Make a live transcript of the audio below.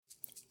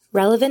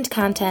Relevant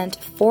content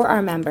for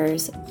our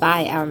members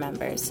by our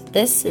members.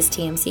 This is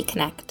TMC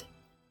Connect.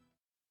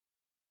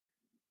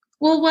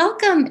 Well,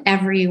 welcome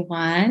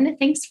everyone.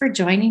 Thanks for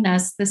joining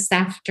us this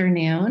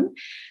afternoon.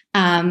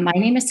 My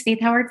name is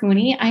Faith Howard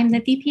Mooney. I'm the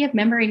VP of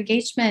Member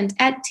Engagement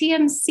at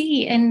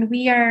TMC, and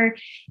we are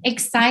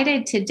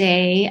excited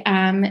today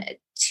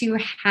to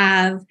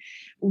have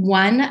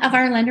one of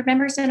our lender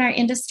members in our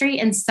industry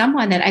and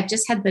someone that I've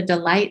just had the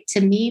delight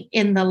to meet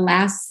in the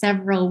last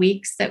several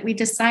weeks that we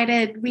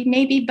decided we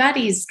may be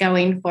buddies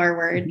going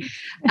forward.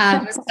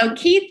 So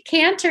Keith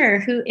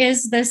Cantor, who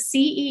is the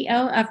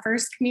CEO of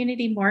First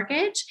Community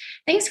Mortgage,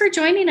 thanks for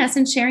joining us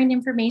and sharing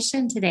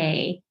information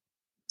today.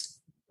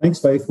 Thanks,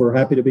 Faith. We're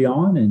happy to be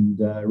on and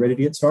ready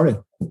to get started.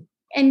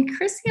 And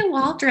Chrisia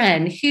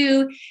Waldron,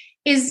 who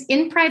is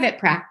in private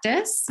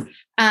practice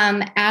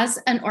as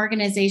an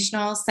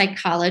organizational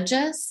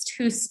psychologist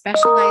who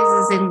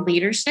specializes in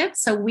leadership.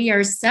 So we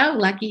are so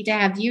lucky to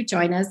have you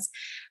join us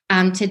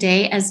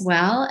today as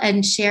well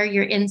and share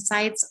your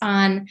insights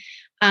on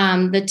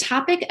the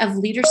topic of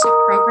leadership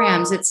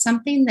programs. It's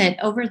something that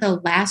over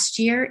the last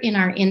year in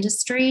our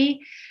industry,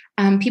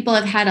 people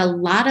have had a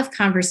lot of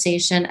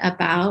conversation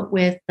about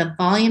with the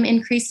volume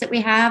increase that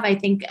we have. I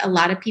think a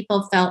lot of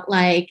people felt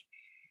like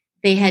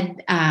they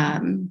had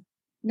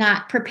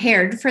not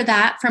prepared for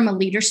that from a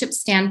leadership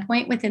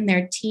standpoint within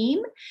their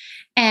team.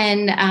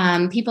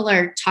 And people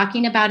are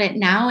talking about it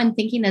now and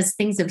thinking as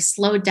things have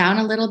slowed down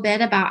a little bit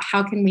about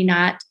how can we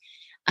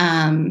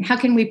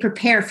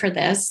prepare for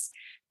this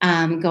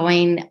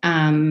going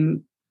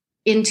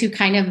into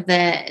kind of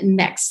the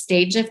next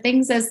stage of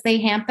things as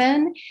they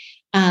happen.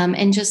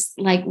 And just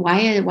like,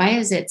 why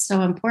is it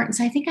so important?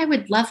 So I think I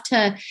would love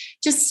to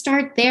just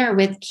start there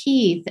with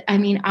Keith. I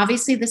mean,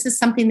 obviously, this is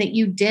something that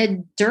you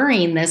did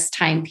during this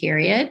time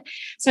period.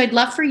 So I'd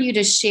love for you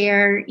to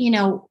share,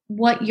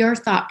 what your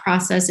thought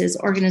process is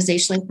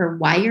organizationally for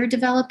why you're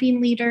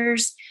developing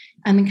leaders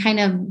and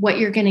kind of what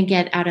you're going to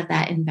get out of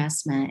that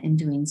investment in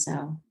doing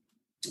so.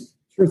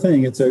 Sure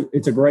thing. It's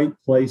a great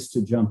place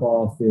to jump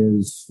off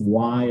is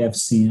why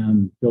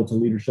FCM built a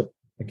leadership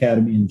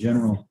academy in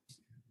general.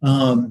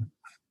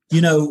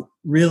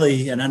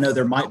 Really, and I know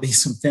there might be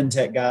some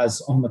fintech guys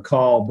on the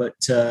call, but,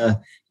 I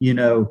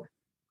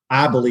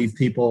believe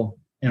people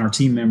and our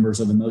team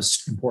members are the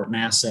most important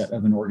asset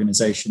of an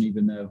organization,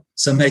 even though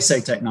some may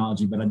say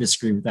technology, but I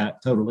disagree with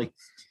that totally.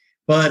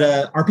 But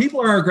our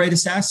people are our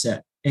greatest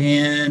asset.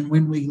 And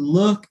when we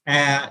look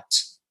at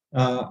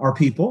our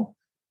people,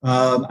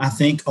 I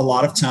think a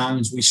lot of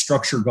times we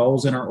structure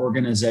goals in our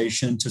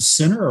organization to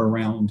center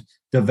around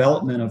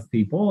development of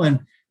people.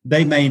 And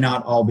they may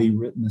not all be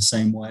written the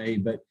same way,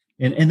 but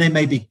and they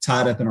may be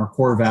tied up in our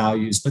core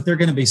values, but they're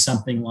going to be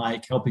something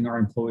like helping our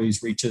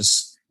employees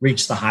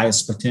reach the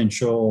highest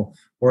potential,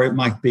 or it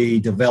might be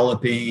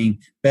developing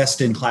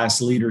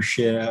best-in-class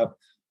leadership.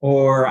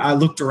 Or I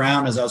looked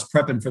around as I was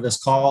prepping for this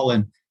call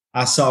and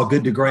I saw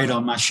Good to Great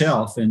on my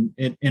shelf, and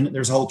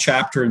there's a whole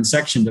chapter and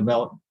section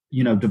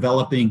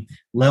developing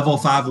level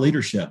 5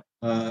 leadership,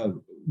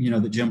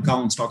 that Jim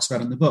Collins talks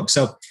about in the book.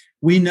 So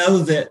we know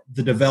that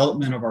the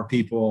development of our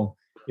people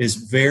is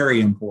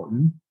very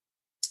important.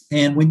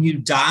 And when you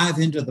dive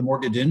into the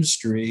mortgage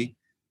industry,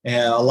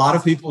 a lot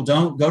of people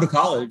don't go to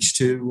college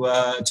to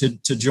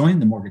join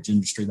the mortgage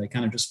industry. They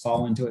kind of just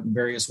fall into it in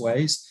various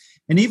ways.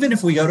 And even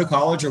if we go to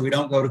college or we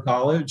don't go to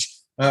college,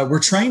 we're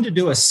trained to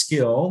do a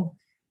skill,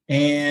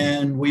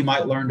 and we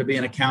might learn to be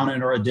an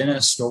accountant or a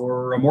dentist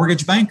or a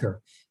mortgage banker.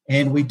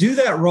 And we do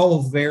that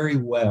role very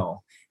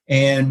well.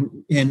 And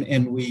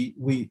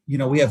we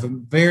have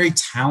very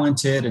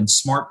talented and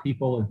smart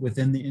people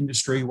within the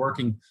industry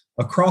working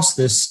across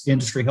this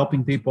industry,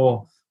 helping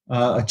people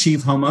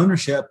achieve home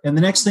ownership. And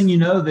the next thing you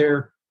know,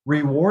 they're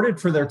rewarded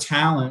for their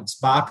talents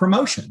by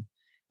promotion.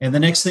 And the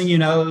next thing you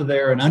know,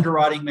 they're an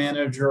underwriting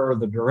manager or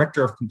the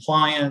director of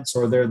compliance,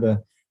 or they're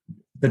the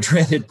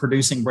dreaded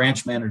producing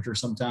branch manager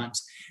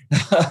sometimes.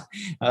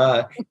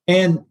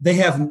 And they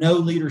have no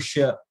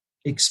leadership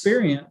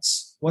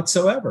experience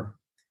whatsoever.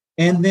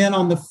 And then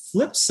on the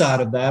flip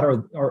side of that,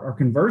 or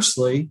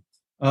conversely,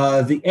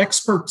 the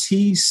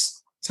expertise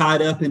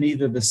tied up in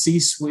either the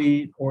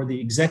C-suite or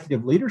the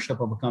executive leadership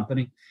of a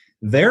company,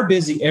 they're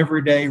busy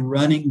every day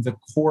running the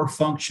core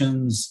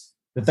functions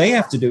that they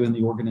have to do in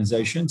the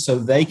organization. So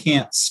they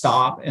can't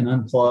stop and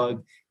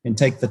unplug and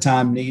take the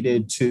time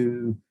needed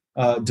to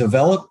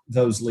develop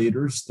those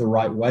leaders the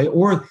right way,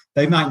 or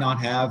they might not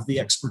have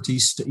the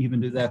expertise to even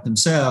do that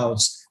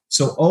themselves.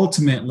 So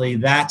ultimately,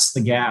 that's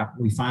the gap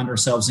we find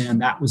ourselves in.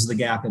 That was the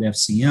gap at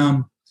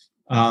FCM.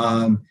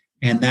 And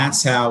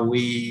that's how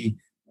we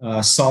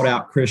sought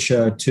out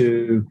Chrisia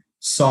to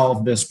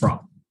solve this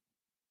problem.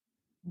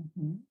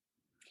 Mm-hmm.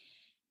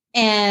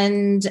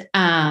 And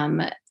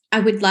I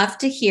would love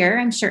to hear,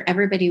 I'm sure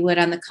everybody would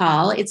on the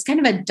call, it's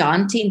kind of a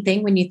daunting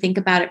thing when you think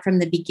about it from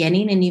the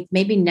beginning and you've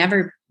maybe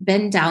never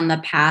been down the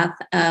path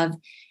of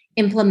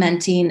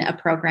implementing a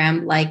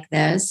program like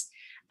this.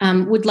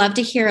 Would love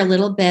to hear a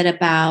little bit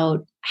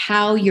about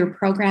how your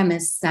program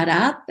is set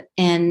up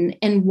and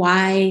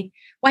why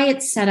why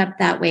it's set up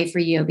that way for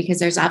you, because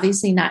there's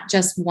obviously not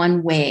just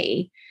one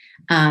way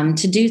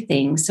to do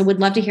things. So would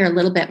love to hear a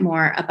little bit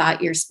more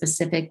about your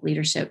specific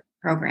leadership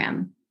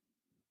program.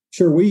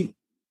 Sure.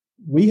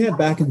 We had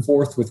back and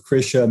forth with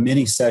Krisha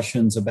many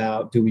sessions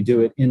about, do we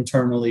do it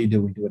internally?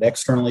 Do we do it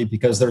externally?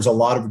 Because there's a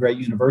lot of great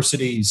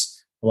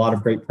universities, a lot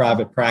of great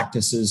private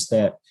practices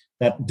that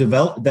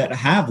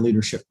have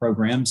leadership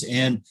programs.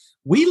 And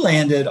we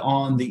landed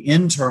on the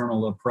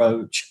internal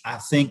approach, I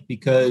think,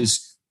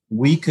 because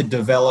we could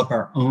develop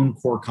our own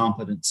core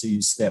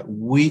competencies that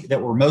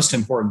were most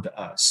important to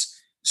us.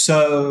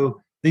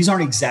 So these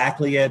aren't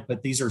exactly it,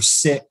 but these are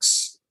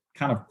 6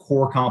 kind of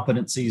core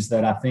competencies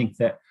that I think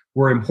that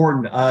were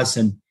important to us.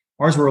 And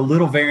ours were a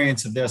little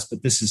variance of this,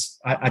 but this is,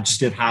 I just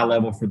did high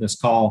level for this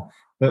call.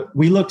 But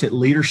we looked at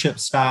leadership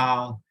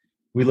style.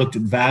 We looked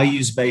at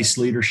values-based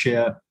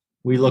leadership.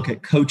 We look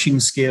at coaching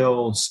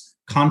skills,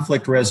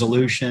 conflict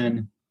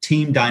resolution,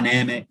 team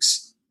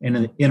dynamics, and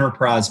an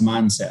enterprise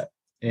mindset,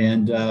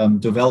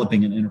 and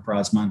developing an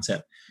enterprise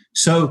mindset.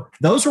 So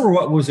those were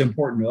what was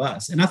important to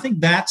us. And I think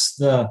that's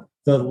the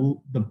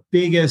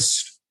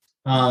biggest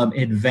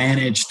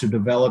advantage to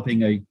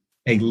developing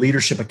a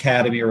leadership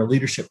academy or a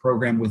leadership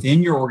program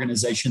within your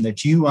organization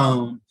that you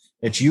own,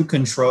 that you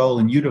control,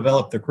 and you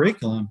develop the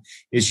curriculum,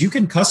 is you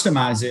can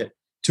customize it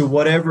to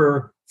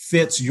whatever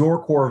fits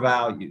your core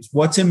values.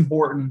 What's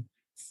important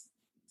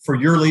for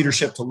your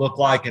leadership to look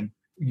like and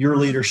your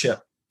leadership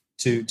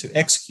to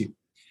execute.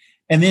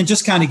 And then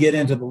just kind of get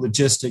into the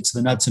logistics,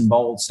 the nuts and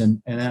bolts.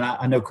 And then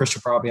I know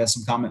Krisha probably has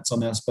some comments on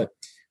this, but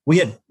we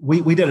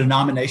did a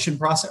nomination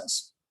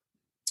process.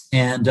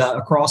 And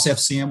across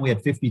FCM, we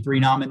had 53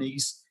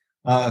 nominees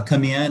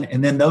come in,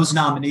 and then those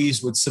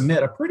nominees would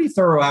submit a pretty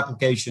thorough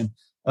application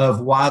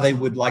of why they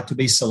would like to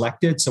be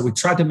selected. So we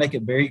tried to make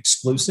it very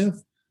exclusive.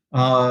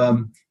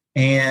 And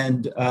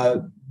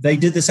they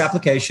did this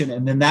application,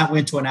 and then that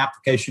went to an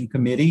application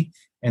committee,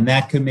 and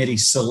that committee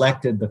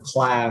selected the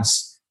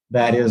class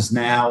that is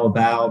now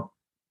about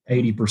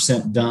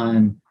 80%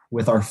 done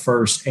with our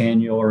first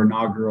annual or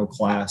inaugural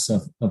class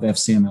of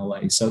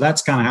FCMLA. So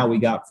that's kind of how we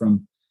got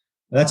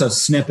that's a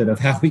snippet of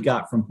how we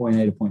got from point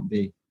A to point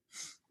B.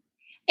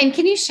 And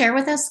can you share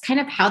with us kind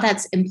of how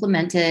that's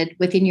implemented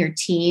within your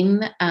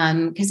team?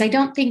 Because I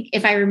don't think,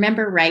 if I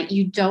remember right,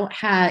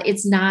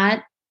 it's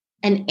not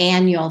an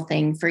annual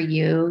thing for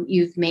you.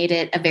 You've made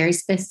it a very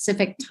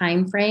specific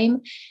time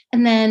frame.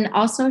 And then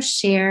also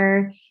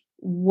share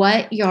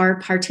what your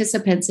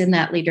participants in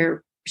that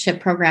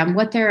leadership program,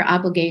 what their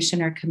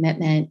obligation or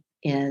commitment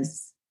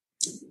is.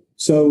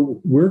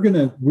 So we are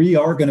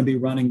going to be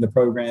running the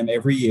program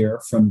every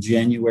year from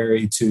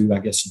January to, I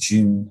guess,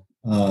 June.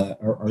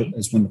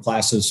 Is when the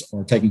classes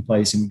are taking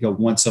place, and we go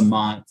once a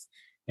month.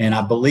 And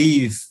I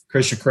believe,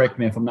 Krisha, correct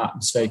me if I'm not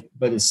mistaken,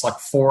 but it's like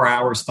 4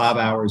 hours, 5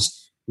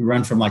 hours. We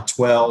run from like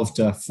 12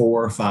 to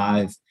 4 or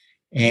 5.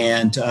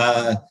 And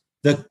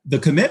the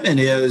commitment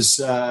is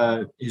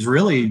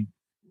really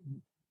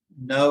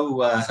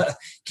no,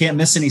 can't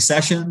miss any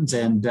sessions.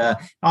 And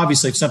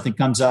obviously if something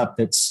comes up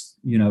that's,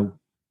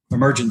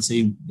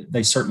 emergency,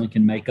 they certainly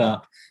can make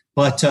up.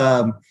 But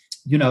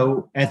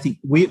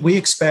we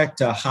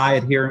expect a high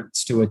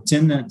adherence to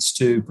attendance,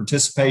 to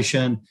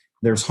participation.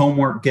 There's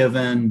homework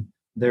given.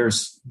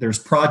 There's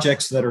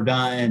projects that are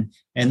done,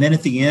 and then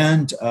at the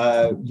end,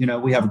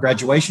 we have a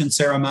graduation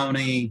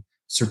ceremony,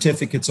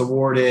 certificates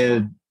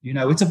awarded.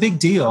 It's a big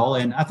deal,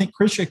 and I think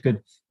Krisha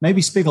could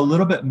maybe speak a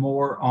little bit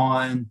more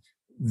on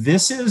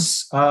this.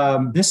 Is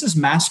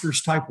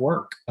master's type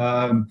work.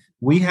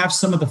 We have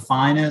some of the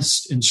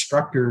finest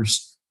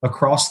instructors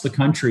across the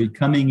country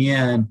coming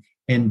in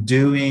and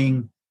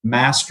doing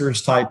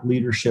master's type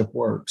leadership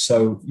work.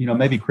 So,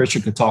 maybe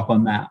Krisha could talk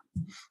on that.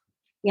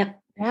 Yep.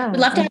 Yeah, we'd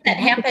love to have that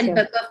happen.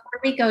 But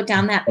before we go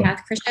down that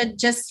path, Krisha,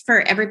 just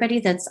for everybody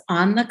that's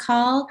on the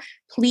call,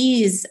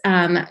 please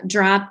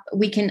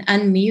we can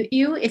unmute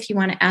you if you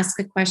want to ask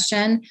a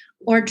question,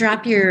 or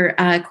drop your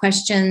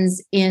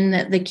questions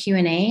in the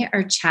Q&A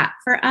or chat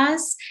for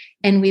us.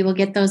 And we will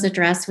get those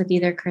addressed with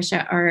either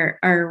Krisha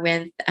or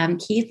with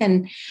Keith.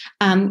 And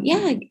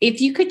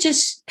if you could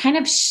just kind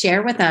of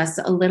share with us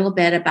a little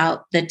bit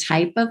about the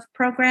type of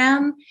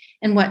program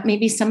and what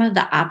maybe some of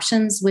the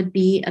options would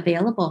be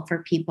available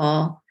for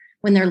people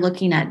when they're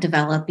looking at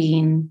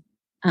developing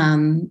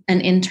an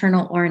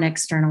internal or an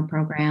external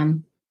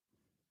program.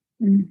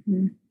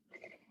 Mm-hmm.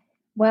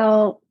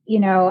 Well,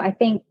 I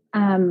think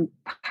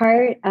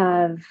part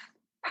of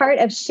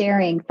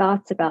sharing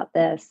thoughts about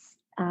this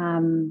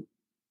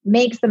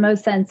makes the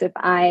most sense if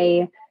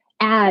I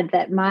add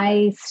that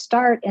my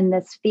start in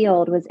this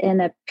field was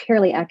in a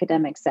purely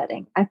academic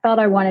setting. I felt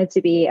I wanted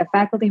to be a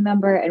faculty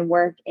member and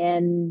work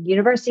in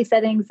university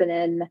settings and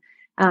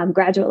in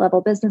graduate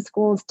level business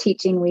schools,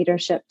 teaching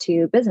leadership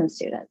to business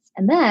students.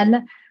 And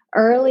then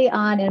early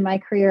on in my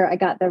career, I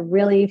got the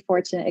really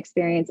fortunate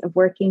experience of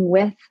working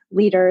with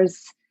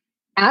leaders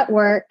at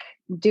work,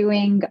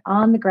 doing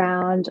on the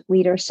ground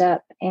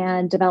leadership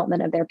and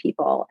development of their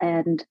people.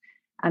 And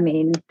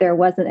there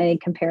wasn't any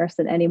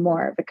comparison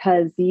anymore,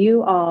 because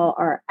you all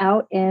are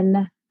out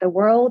in the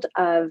world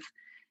of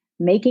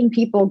making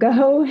people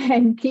go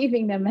and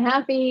keeping them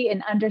happy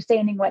and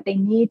understanding what they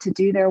need to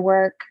do their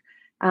work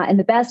in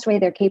the best way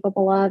they're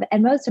capable of.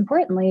 And most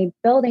importantly,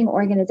 building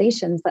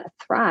organizations that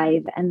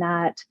thrive and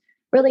that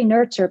really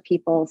nurture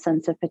people's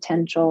sense of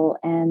potential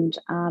and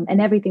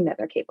everything that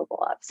they're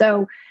capable of.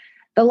 So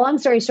the long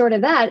story short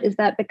of that is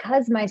that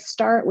because my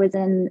start was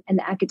in an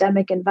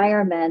academic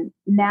environment,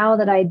 now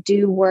that I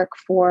do work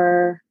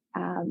for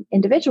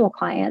individual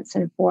clients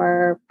and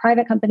for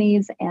private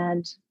companies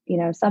and,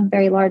 some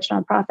very large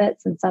nonprofits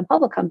and some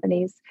public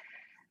companies,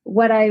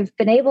 what I've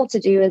been able to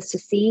do is to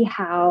see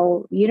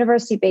how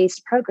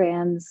university-based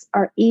programs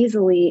are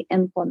easily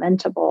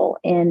implementable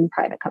in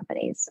private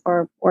companies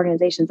or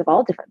organizations of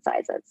all different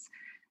sizes.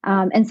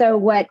 And so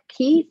what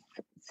Keith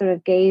sort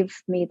of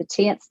gave me the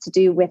chance to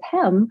do with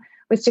him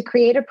was to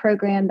create a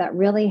program that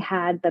really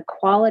had the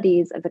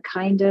qualities of the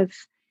kind of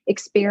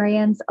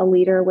experience a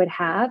leader would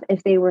have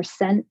if they were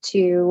sent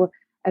to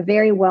a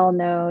very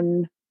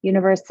well-known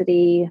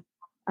university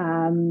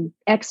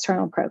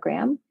external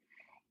program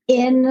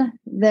in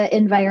the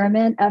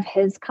environment of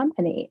his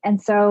company.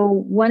 And so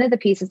one of the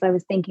pieces I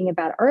was thinking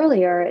about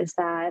earlier is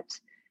that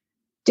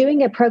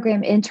doing a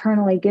program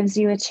internally gives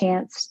you a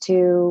chance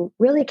to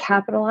really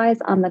capitalize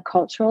on the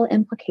cultural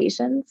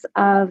implications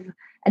of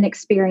an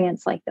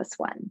experience like this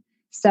one.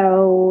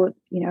 So,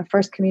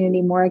 First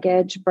Community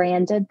Mortgage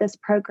branded this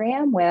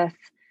program with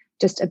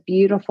just a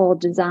beautiful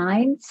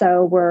design.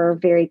 So we're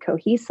very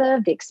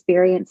cohesive. The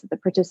experience that the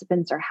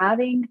participants are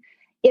having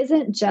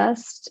isn't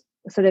just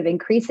sort of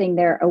increasing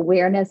their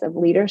awareness of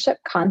leadership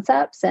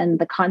concepts and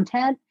the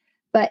content,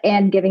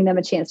 and giving them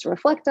a chance to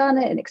reflect on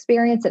it and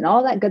experience and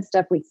all that good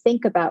stuff we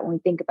think about when we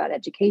think about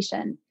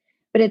education.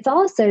 But it's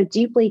also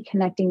deeply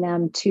connecting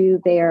them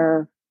to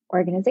their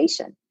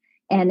organization.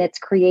 And it's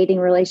creating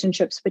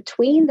relationships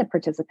between the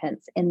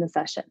participants in the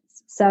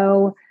sessions.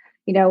 So,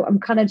 I'm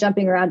kind of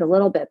jumping around a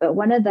little bit, but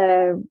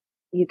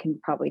you can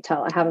probably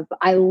tell,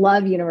 I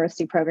love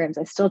university programs.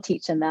 I still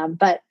teach in them,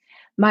 but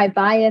my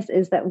bias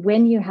is that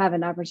when you have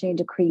an opportunity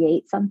to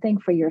create something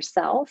for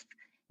yourself,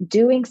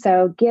 doing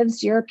so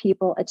gives your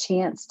people a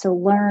chance to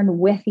learn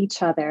with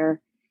each other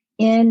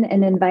in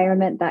an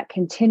environment that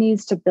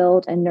continues to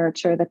build and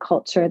nurture the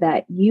culture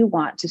that you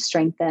want to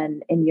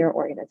strengthen in your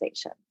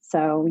organization.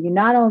 So you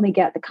not only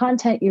get the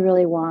content you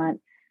really want,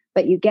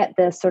 but you get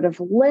this sort of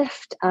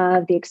lift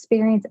of the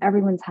experience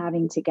everyone's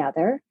having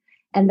together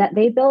and that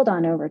they build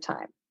on over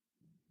time.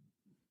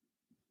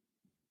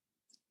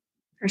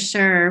 For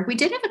sure. We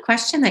did have a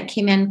question that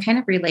came in kind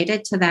of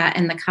related to that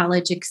and the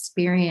college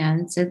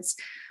experience. It's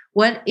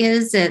what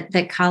is it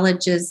that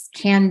colleges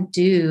can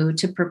do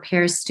to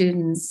prepare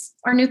students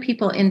or new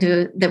people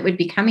that would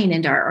be coming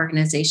into our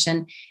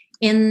organization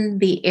in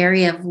the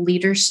area of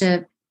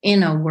leadership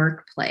in a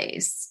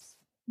workplace?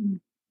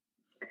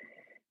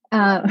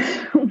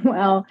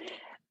 Well,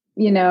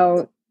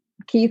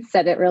 Keith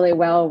said it really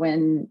well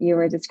when you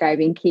were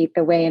describing, Keith,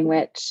 the way in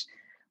which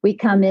we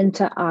come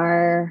into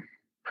our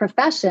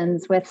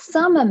professions with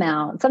some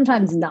amount,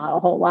 sometimes not a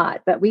whole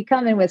lot, but we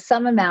come in with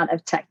some amount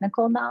of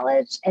technical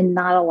knowledge and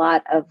not a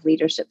lot of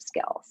leadership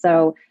skill.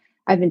 So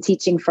I've been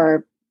teaching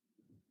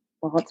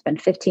it's been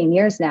 15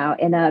 years now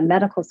in a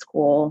medical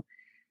school.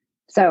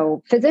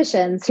 So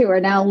physicians who are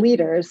now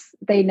leaders,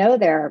 they know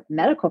their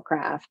medical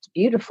craft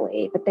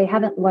beautifully, but they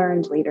haven't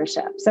learned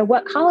leadership. So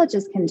what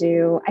colleges can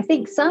do, I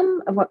think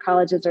some of what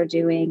colleges are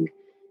doing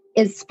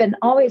is been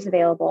always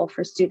available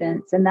for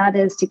students, and that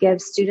is to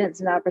give students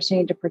an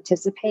opportunity to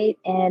participate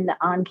in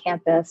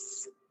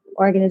on-campus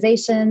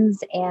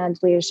organizations and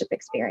leadership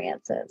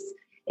experiences.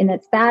 And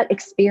it's that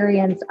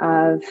experience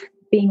of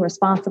being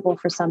responsible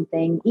for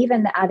something,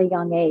 even at a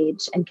young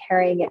age, and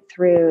carrying it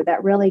through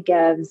that really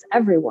gives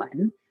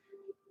everyone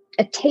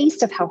a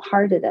taste of how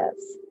hard it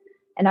is.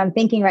 And I'm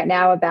thinking right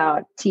now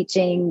about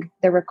teaching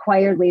the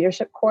required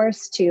leadership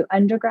course to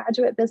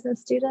undergraduate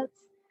business students.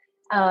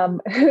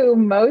 Who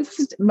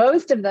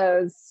most of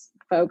those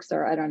folks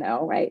are, I don't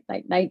know, right?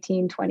 Like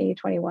 19, 20,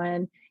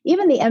 21.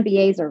 Even the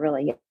MBAs are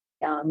really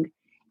young.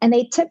 And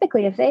they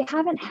typically, if they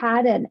haven't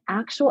had an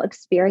actual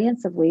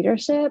experience of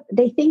leadership,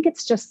 they think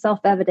it's just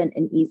self-evident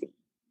and easy.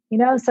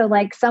 So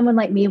like someone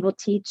like me will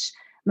teach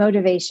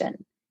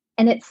motivation.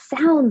 And it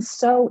sounds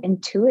so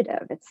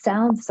intuitive. It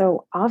sounds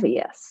so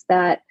obvious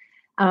that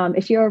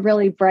if you're a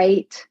really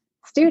bright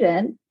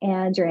student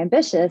and you're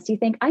ambitious, you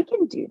think, I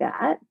can do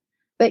that.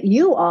 But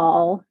you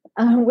all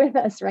with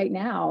us right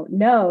now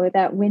know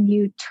that when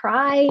you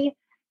try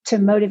to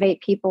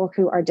motivate people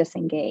who are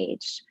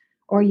disengaged,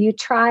 or you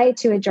try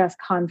to address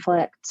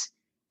conflict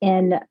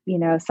in,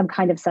 some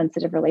kind of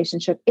sensitive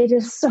relationship, it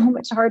is so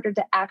much harder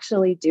to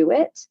actually do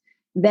it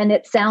than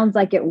it sounds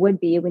like it would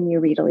be when you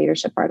read a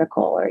leadership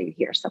article or you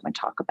hear someone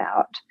talk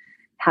about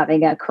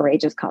having a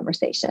courageous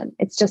conversation.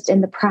 It's just in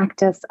the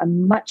practice a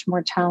much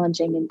more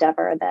challenging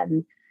endeavor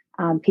than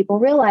people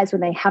realize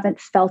when they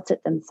haven't felt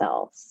it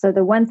themselves. So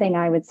the one thing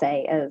I would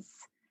say is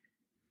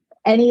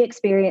any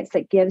experience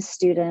that gives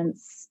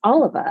students,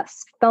 all of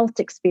us, felt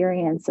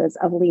experiences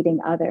of leading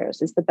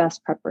others is the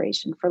best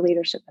preparation for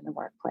leadership in the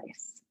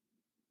workplace.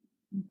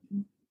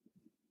 Mm-hmm.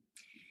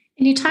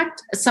 And you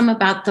talked some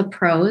about the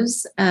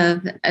pros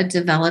of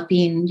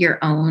developing your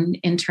own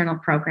internal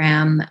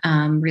program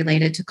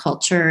related to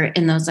culture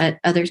and those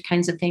other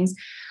kinds of things.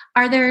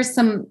 Are there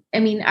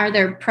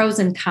pros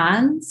and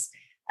cons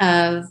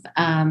of,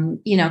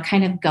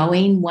 kind of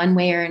going one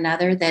way or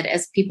another that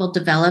as people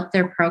develop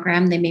their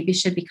program, they maybe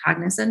should be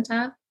cognizant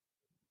of?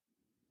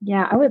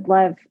 Yeah, I would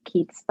love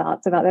Keith's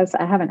thoughts about this.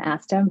 I haven't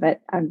asked him,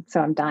 but I'm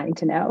dying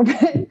to know.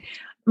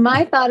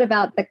 My thought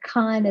about the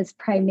con is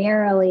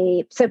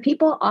primarily, so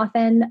people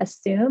often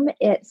assume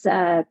it's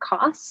a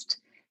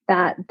cost,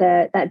 that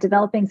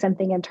developing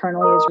something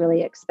internally is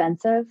really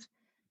expensive.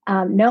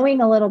 Knowing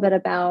a little bit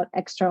about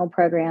external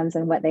programs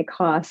and what they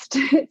cost,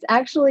 it's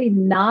actually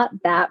not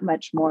that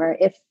much more,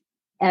 if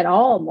at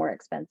all more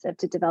expensive,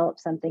 to develop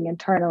something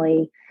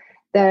internally.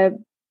 The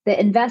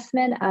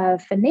investment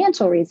of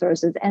financial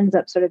resources ends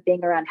up sort of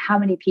being around how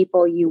many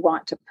people you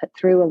want to put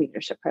through a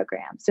leadership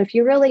program. So if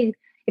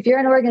you're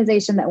an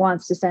organization that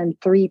wants to send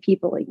 3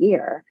 people a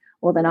year,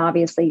 well, then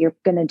obviously you're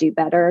going to do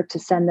better to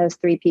send those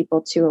 3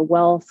 people to a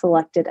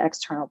well-selected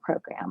external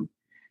program.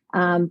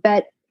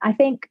 But I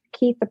think,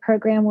 Keith, the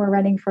program we're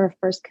running for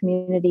First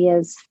Community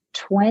is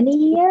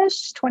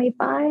 20-ish,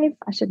 25.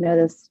 I should know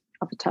this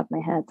off the top of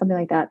my head, something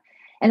like that.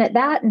 And at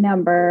that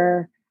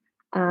number,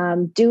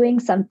 doing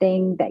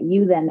something that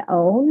you then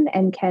own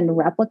and can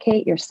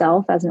replicate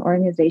yourself as an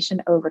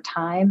organization over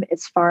time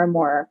is far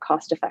more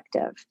cost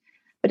effective.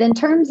 But in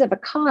terms of a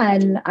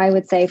con, I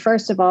would say,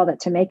 first of all, that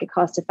to make it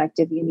cost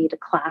effective, you need a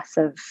class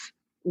of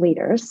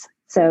leaders.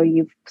 So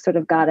you've sort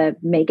of got to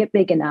make it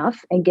big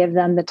enough and give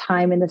them the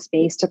time and the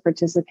space to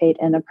participate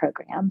in a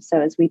program.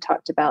 So as we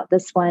talked about,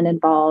 this one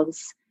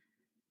involves,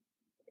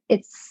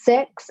 it's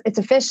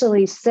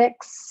officially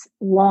 6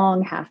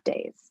 long half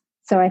days.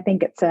 So I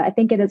think it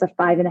is a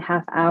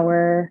 5.5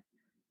 hour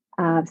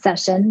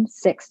session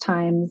 6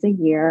 times a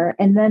year.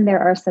 And then there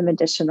are some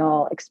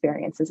additional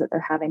experiences that they're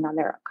having on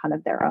their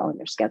own,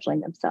 they're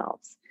scheduling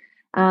themselves.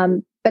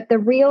 But the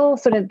real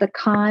sort of the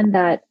con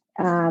that,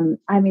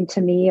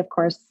 to me, of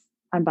course,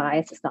 I'm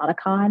biased, it's not a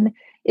con.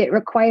 It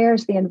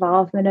requires the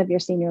involvement of your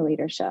senior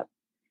leadership.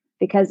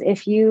 Because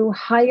if you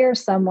hire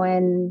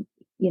someone,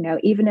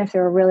 even if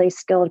they're a really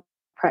skilled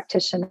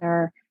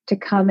practitioner, to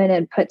come in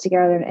and put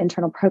together an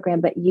internal program,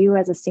 but you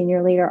as a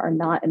senior leader are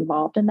not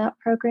involved in that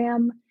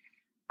program,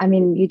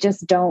 you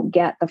just don't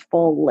get the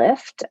full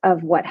lift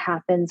of what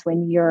happens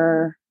when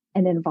you're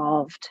an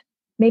involved,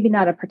 maybe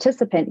not a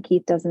participant.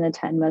 Keith doesn't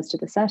attend most of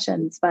the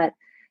sessions, but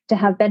to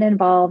have been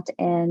involved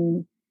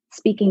in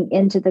speaking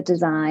into the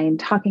design,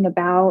 talking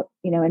about,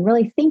 and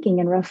really thinking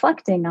and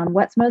reflecting on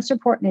what's most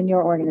important in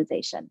your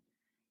organization.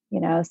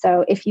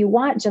 So if you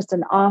want just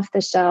an off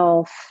the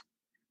shelf,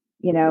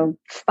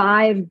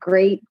 5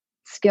 great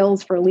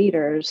skills for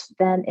leaders,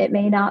 then it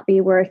may not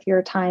be worth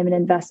your time and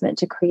investment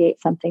to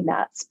create something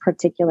that's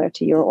particular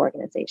to your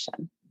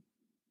organization.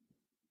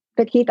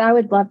 But Keith, I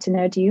would love to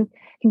know,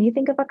 can you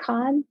think of a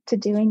con to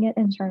doing it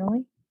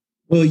internally?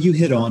 Well, you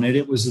hit on it.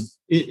 It was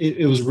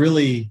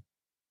really,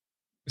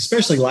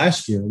 especially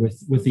last year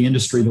with the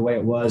industry the way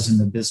it was and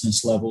the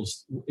business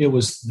levels, it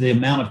was the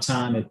amount of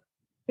time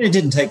it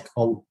didn't take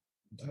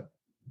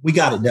we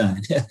got it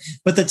done,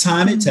 but the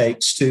time it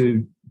takes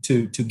to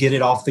get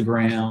it off the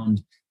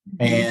ground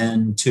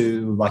and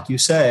to, like you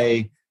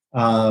say,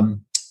 I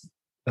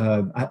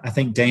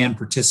think Dan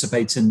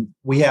participates in,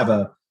 we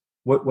have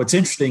what's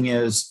interesting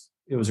is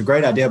it was a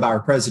great idea by our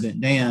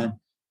president,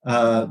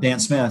 Dan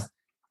Smith.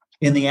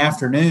 In the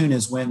afternoon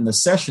is when the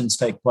sessions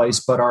take place,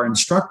 but our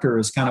instructor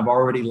is kind of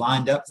already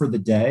lined up for the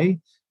day.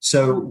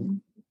 So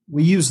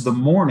we use the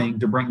morning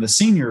to bring the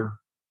senior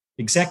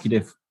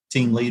executive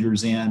team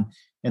leaders in,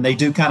 and they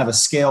do kind of a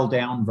scaled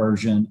down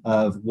version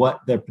of what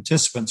the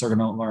participants are going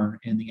to learn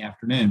in the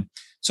afternoon.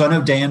 So I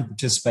know Dan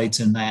participates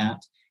in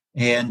that.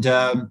 And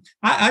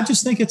I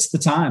just think it's the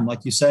time,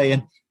 like you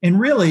say, and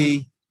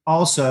really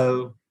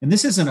also, and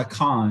this isn't a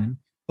con,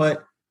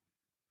 but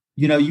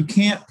you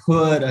can't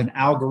put an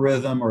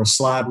algorithm or a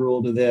slide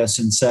rule to this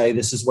and say,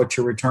 this is what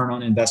your return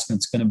on investment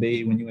is going to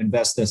be when you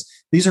invest this.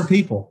 These are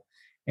people.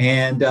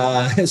 And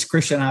as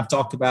Christian and I have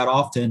talked about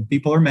often,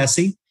 people are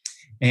messy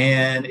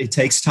and it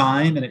takes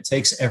time and it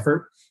takes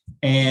effort.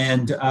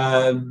 And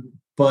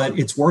but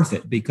it's worth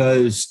it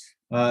because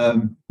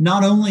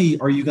not only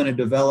are you going to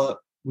develop,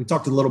 we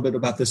talked a little bit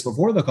about this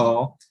before the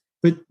call,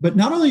 but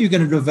not only are you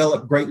going to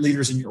develop great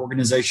leaders in your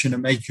organization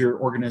and make your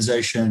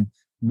organization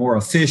more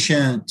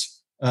efficient,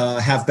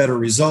 have better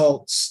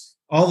results,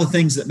 all the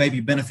things that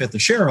maybe benefit the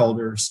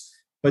shareholders.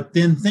 But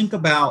then think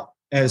about,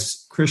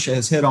 as Krisha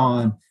has hit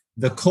on,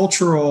 the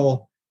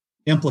cultural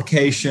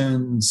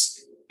implications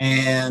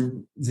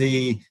and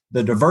the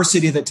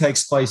diversity that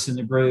takes place in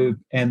the group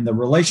and the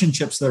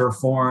relationships that are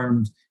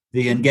formed,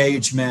 the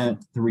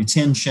engagement, the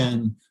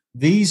retention.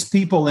 These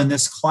people in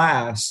this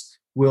class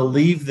will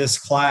leave this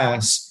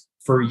class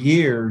for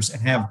years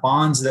and have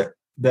bonds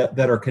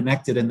that are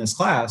connected in this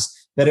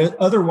class that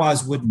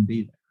otherwise wouldn't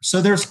be there.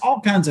 So there's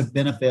all kinds of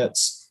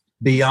benefits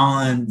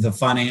beyond the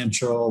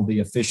financial, the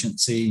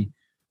efficiency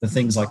the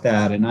things like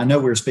that. And I know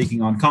we're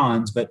speaking on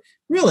cons, but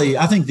really,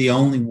 I think the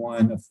only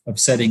one of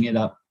setting it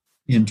up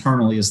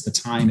internally is the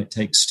time it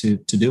takes to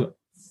do it.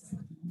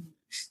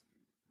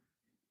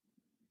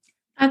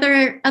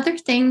 Other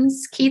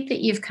things, Keith,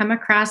 that you've come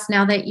across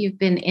now that you've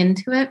been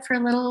into it for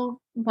a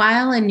little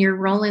while and you're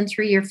rolling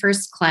through your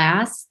first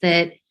class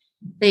that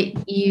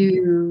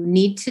you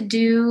need to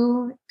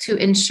do to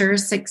ensure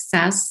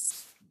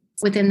success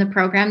within the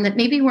program that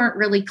maybe weren't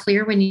really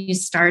clear when you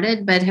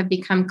started, but have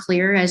become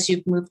clear as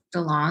you've moved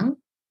along?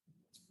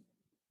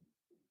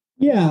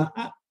 Yeah,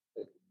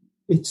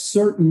 it's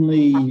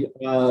certainly.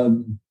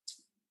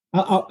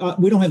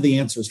 we don't have the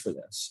answers for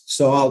this,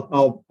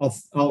 so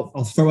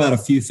I'll throw out a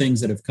few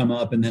things that have come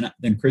up, and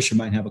then Christian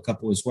might have a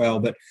couple as well.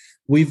 But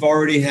we've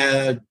already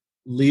had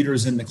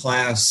leaders in the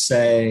class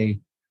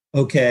say,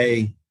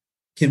 "Okay,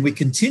 can we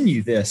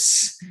continue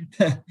this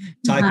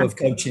type of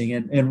coaching?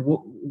 And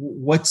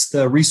what's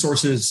the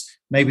resources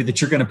maybe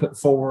that you're going to put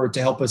forward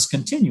to help us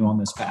continue on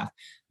this path?"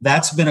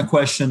 That's been a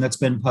question that's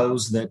been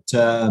posed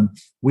that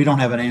we don't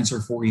have an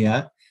answer for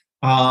yet.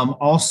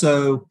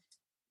 Also,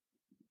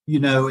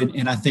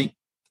 and I think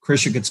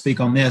Christian could speak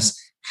on this.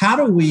 How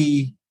do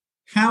we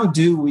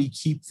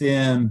keep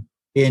them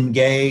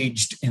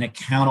engaged and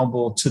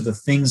accountable to the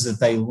things that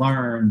they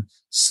learn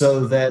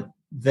so that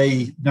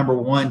they, number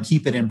one,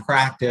 keep it in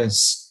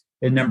practice,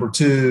 and number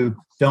two,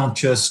 don't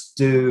just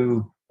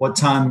do what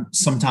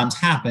sometimes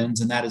happens,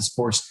 and that is, of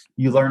course,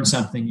 you learn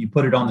something, you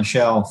put it on the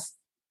shelf,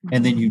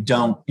 and then you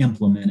don't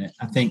implement it.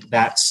 I think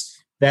that's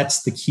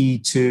the key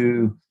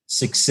to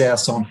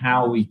success on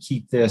how we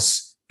keep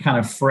this kind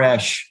of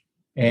fresh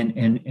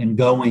and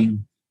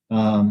going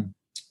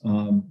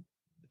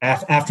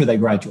after they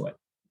graduate.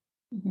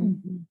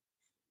 Mm-hmm.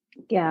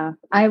 Yeah,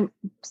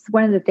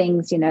 one of the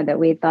things that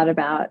we thought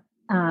about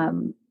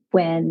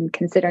when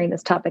considering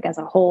this topic as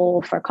a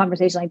whole for a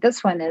conversation like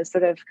this one is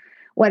sort of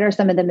what are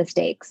some of the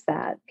mistakes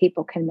that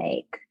people can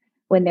make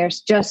when they're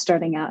just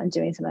starting out and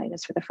doing something like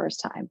this for the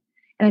first time.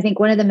 And I think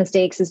one of the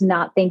mistakes is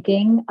not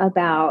thinking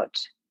about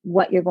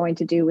what you're going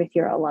to do with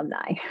your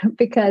alumni,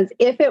 because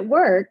if it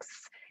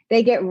works,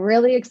 they get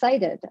really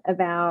excited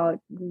about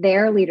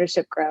their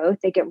leadership growth.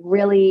 They get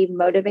really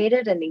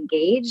motivated and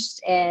engaged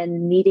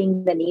in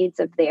meeting the needs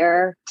of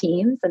their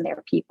teams and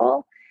their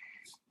people.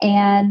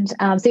 And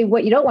so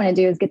what you don't want to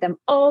do is get them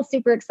all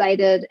super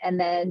excited and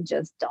then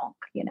just donk,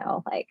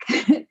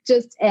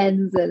 just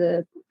ends in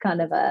a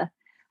kind of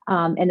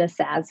in a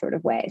sad sort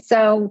of way.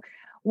 So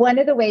one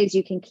of the ways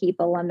you can keep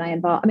alumni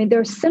involved,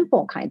 there's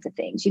simple kinds of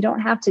things. You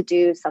don't have to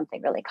do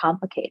something really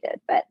complicated,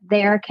 but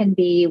there can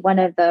be, one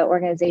of the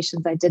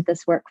organizations I did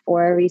this work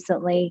for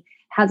recently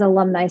has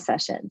alumni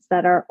sessions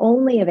that are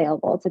only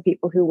available to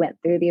people who went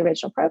through the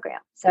original program.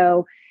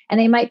 So, and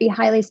they might be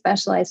highly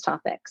specialized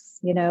topics.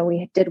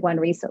 We did one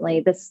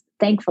recently.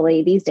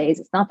 Thankfully, these days,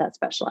 it's not that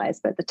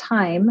specialized, but at the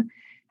time,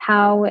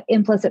 how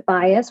implicit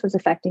bias was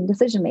affecting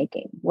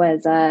decision-making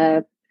was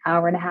a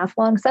hour and a half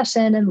long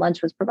session, and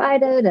lunch was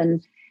provided.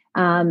 And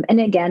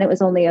again, it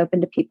was only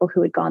open to people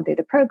who had gone through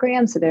the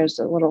program. So there's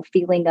a little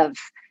feeling of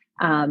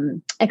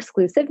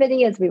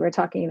exclusivity, as we were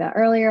talking about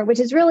earlier, which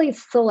is really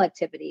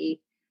selectivity.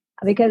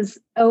 Because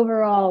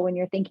overall, when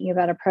you're thinking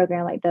about a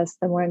program like this,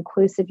 the more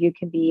inclusive you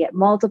can be at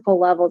multiple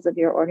levels of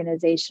your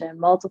organization,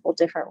 multiple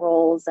different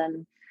roles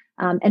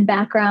and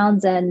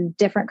backgrounds, and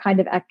different kind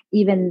of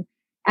even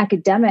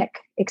academic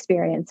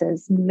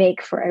experiences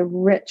make for a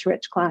rich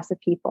class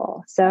of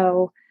people.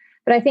 So,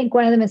 but I think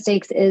one of the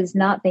mistakes is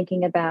not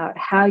thinking about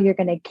how you're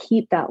going to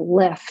keep that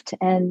lift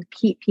and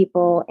keep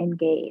people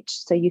engaged.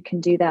 So you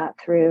can do that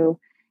through,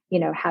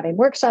 having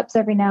workshops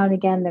every now and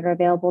again that are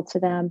available to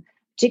them.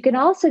 But you can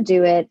also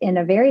do it in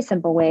a very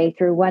simple way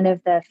through one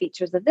of the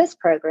features of this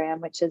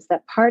program, which is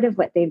that part of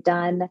what they've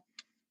done,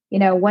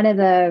 now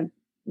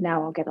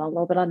I'll get a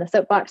little bit on the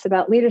soapbox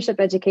about leadership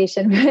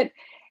education, but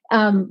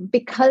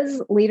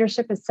because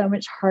leadership is so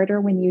much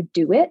harder when you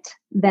do it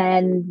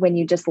than when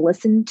you just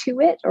listen to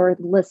it or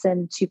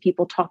listen to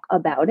people talk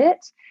about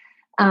it,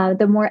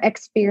 the more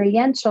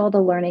experiential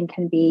the learning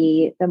can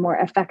be, the more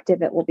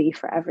effective it will be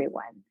for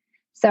everyone.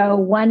 So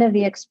one of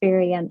the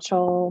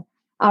experiential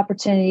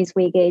opportunities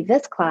we gave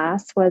this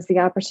class was the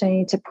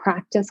opportunity to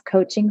practice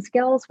coaching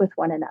skills with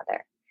one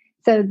another.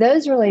 So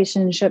those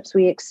relationships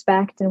we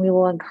expect and we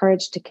will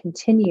encourage to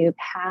continue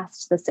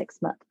past the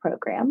 6-month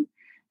program.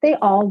 They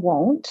all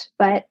won't,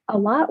 but a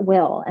lot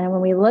will. And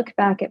when we look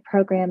back at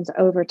programs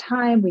over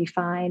time, we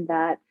find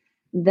that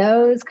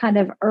those kind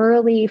of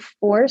early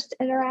forced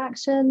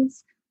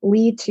interactions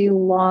lead to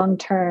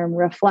long-term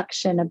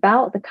reflection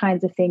about the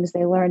kinds of things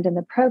they learned in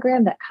the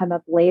program that come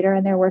up later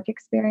in their work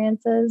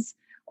experiences,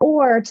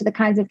 or to the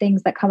kinds of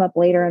things that come up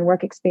later in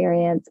work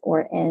experience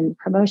or in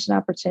promotion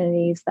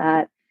opportunities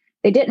that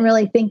they didn't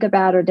really think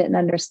about or didn't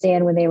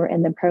understand when they were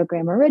in the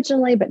program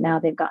originally, but now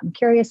they've gotten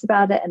curious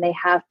about it and they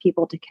have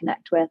people to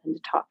connect with and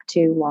to talk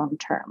to long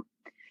term.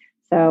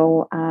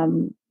 So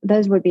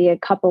those would be a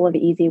couple of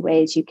easy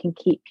ways you can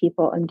keep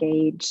people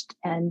engaged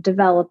and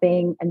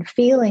developing and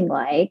feeling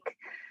like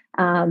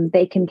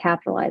they can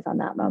capitalize on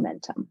that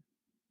momentum.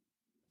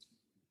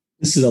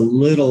 This is a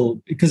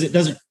little, because it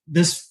doesn't,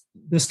 this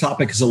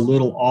topic is a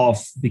little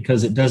off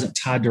because it doesn't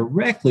tie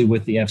directly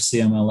with the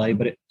FCMLA,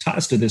 but it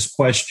ties to this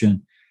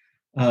question.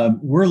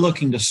 We're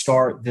looking to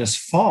start this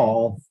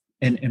fall,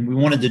 and we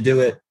wanted to do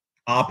it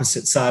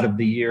opposite side of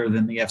the year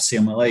than the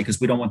FCMLA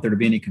because we don't want there to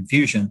be any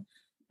confusion.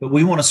 But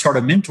we want to start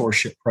a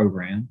mentorship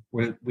program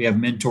where we have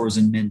mentors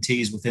and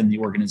mentees within the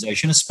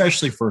organization,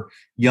 especially for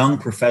young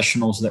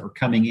professionals that are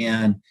coming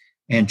in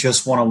and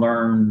just want to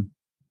learn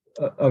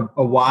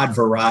a wide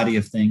variety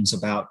of things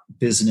about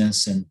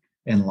business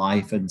and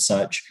life and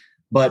such.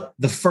 But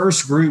the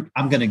first group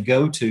I'm going to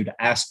go to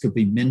ask to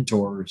be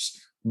mentors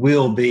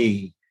will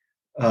be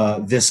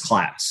this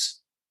class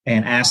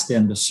and ask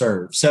them to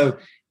serve. So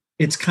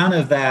it's kind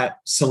of that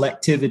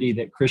selectivity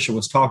that Krisha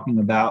was talking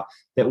about,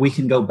 that we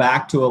can go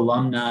back to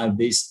alumni of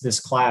this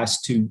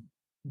class to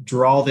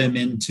draw them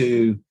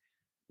into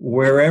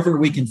wherever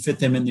we can fit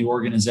them in the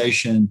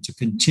organization to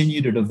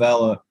continue to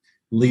develop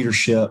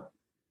leadership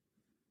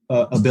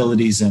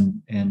abilities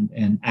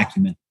and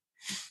acumen.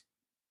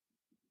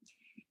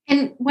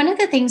 And one of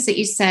the things that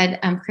you said,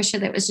 Krisha,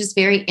 that was just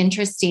very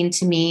interesting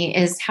to me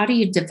is how do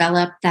you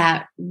develop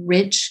that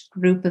rich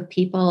group of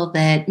people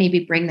that maybe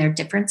bring their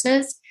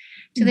differences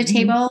to the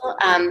table?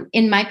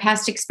 In my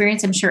past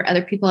experience, I'm sure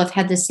other people have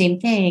had the same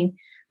thing.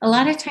 A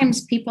lot of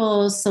times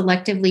people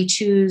selectively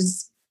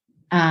choose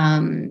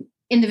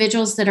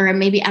individuals that are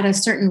maybe at a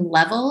certain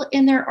level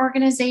in their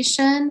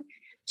organization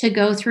to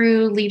go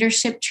through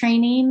leadership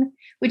training,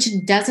 which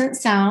doesn't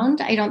sound,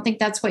 I don't think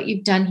that's what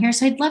you've done here.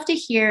 So I'd love to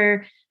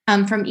hear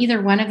from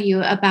either one of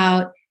you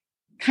about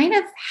kind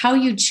of how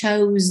you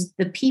chose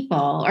the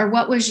people, or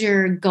what was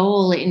your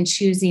goal in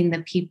choosing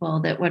the people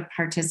that would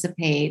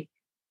participate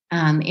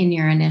in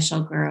your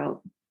initial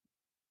group.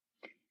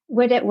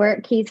 Would it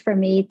work, Keith, for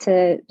me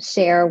to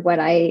share what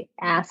I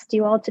asked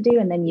you all to do,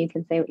 and then you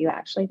can say what you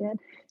actually did,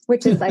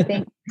 which is, I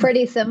think,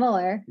 pretty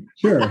similar.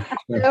 Sure.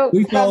 So,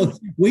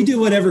 we do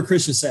whatever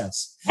Krisha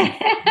says.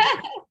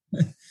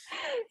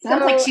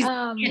 Sounds like she's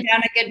going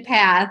down a good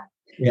path.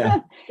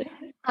 Yeah.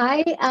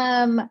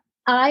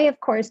 I, of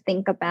course,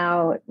 think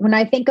about, when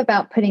I think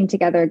about putting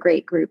together a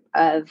great group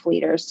of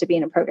leaders to be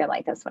in a program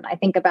like this one, I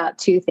think about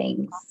two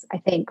things. I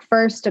think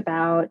first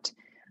about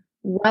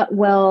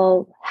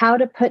how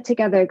to put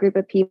together a group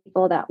of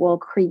people that will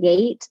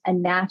create a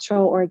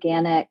natural,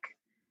 organic,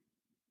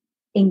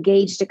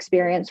 engaged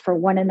experience for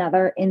one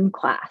another in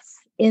class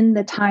in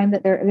the time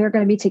that they're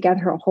going to be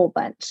together a whole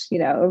bunch,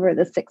 over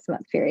the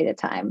 6-month period of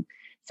time.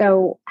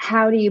 So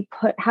how do you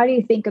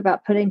think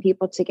about putting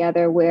people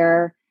together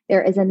where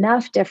there is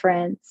enough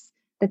difference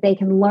that they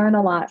can learn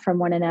a lot from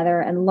one another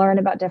and learn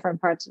about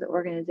different parts of the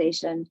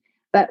organization,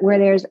 but where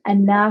there's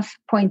enough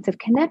points of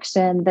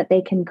connection that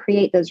they can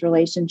create those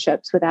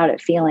relationships without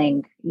it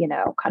feeling,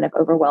 kind of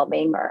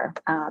overwhelming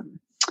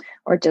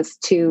or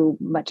just too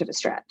much of a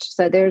stretch.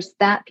 So there's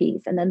that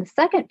piece. And then the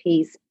second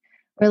piece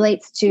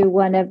relates to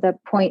one of the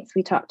points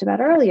we talked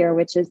about earlier,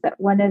 which is that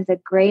one of the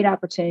great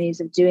opportunities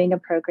of doing a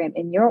program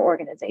in your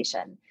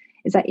organization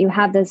is that you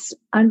have this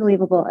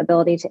unbelievable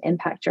ability to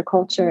impact your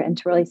culture and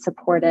to really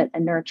support it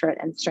and nurture it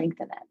and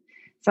strengthen it.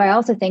 So I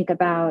also think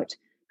about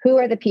who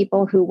are the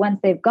people who, once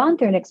they've gone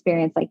through an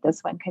experience like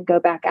this one, can go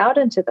back out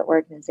into the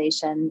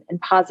organization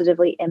and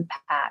positively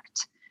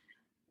impact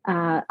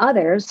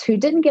others who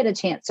didn't get a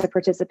chance to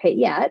participate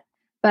yet,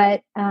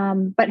 but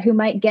who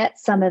might get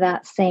some of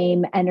that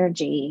same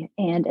energy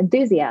and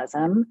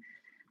enthusiasm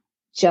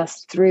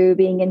just through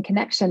being in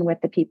connection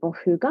with the people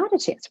who got a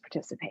chance to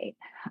participate.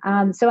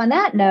 So on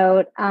that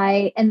note,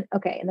 and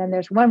then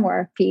there's one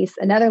more piece,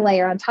 another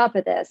layer on top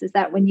of this is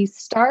that when you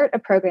start a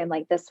program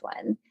like this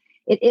one,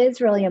 it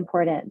is really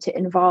important to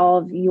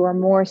involve your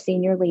more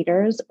senior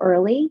leaders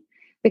early,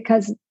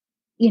 because,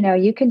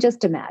 you can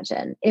just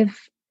imagine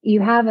if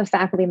you have a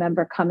faculty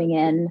member coming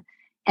in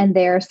and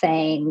they're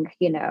saying,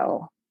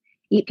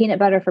 eat peanut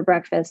butter for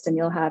breakfast and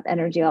you'll have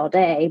energy all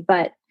day,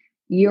 but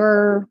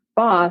your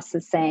boss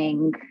is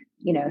saying,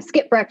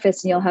 skip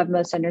breakfast and you'll have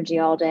most energy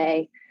all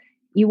day.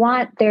 You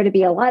want there to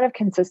be a lot of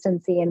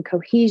consistency and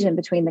cohesion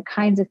between the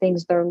kinds of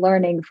things they're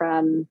learning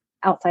from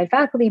outside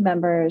faculty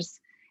members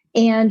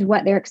and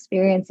what they're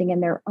experiencing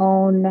in their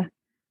own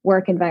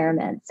work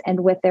environments and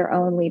with their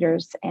own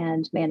leaders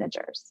and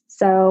managers.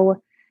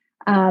 So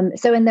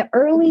in the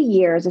early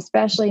years,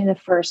 especially in the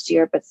first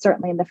year, but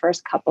certainly in the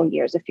first couple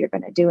years, if you're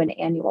going to do an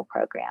annual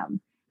program,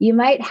 you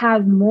might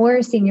have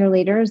more senior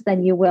leaders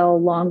than you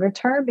will longer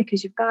term,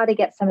 because you've got to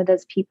get some of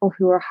those people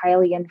who are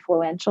highly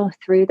influential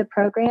through the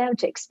program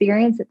to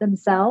experience it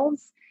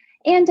themselves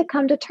and to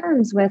come to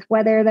terms with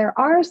whether there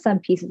are some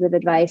pieces of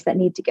advice that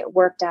need to get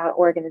worked out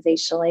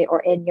organizationally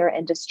or in your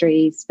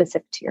industry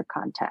specific to your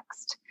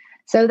context,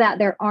 so that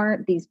there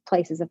aren't these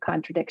places of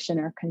contradiction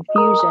or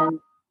confusion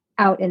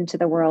out into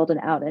the world and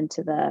out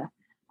into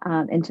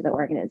the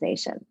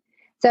organization.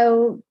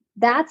 So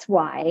that's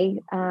why,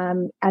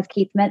 as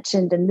Keith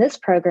mentioned, in this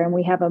program,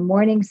 we have a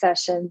morning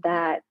session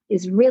that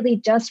is really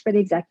just for the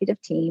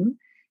executive team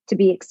to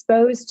be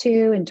exposed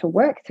to and to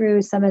work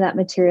through some of that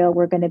material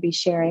we're going to be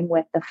sharing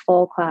with the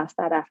full class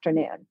that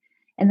afternoon.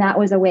 And that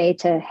was a way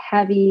to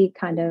heavy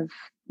kind of,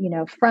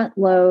 front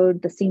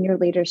load the senior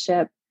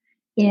leadership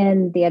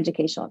in the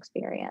educational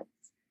experience.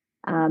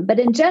 But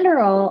in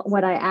general,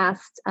 what I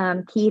asked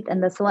Keith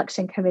and the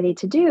selection committee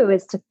to do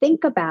is to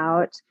think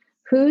about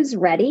who's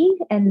ready,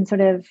 and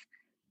sort of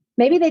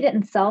maybe they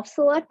didn't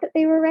self-select that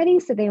they were ready,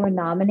 so they were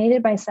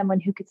nominated by someone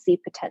who could see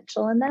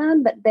potential in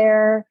them, but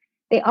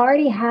they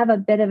already have a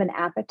bit of an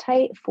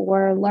appetite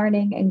for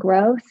learning and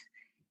growth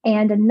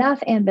and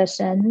enough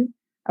ambition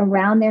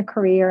around their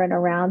career and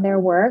around their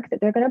work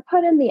that they're going to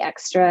put in the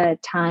extra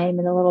time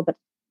and a little bit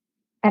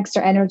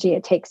extra energy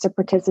it takes to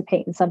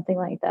participate in something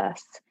like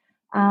this.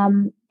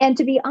 And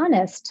to be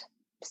honest,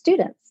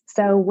 students.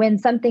 So when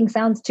something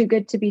sounds too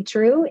good to be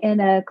true in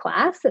a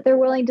class, that they're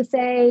willing to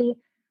say,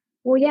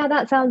 well, yeah,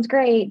 that sounds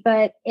great,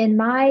 but in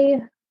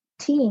my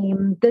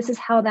team, this is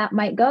how that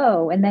might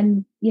go. And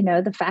then,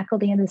 the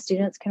faculty and the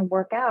students can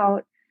work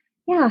out,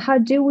 how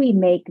do we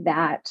make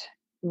that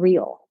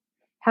real?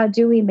 How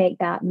do we make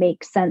that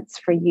make sense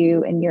for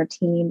you and your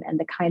team and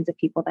the kinds of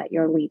people that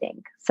you're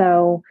leading?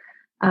 So,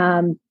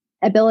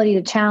 ability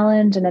to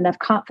challenge and enough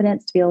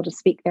confidence to be able to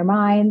speak their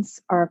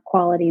minds are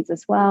qualities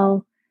as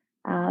well.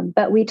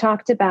 But we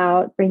talked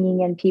about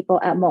bringing in people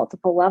at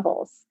multiple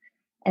levels.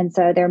 And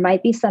so there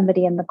might be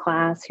somebody in the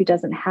class who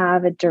doesn't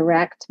have a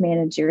direct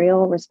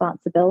managerial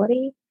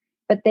responsibility,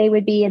 but they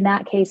would be, in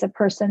that case, a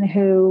person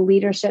who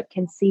leadership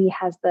can see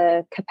has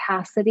the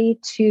capacity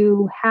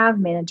to have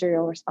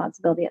managerial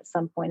responsibility at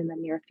some point in the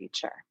near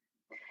future.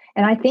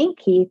 And I think,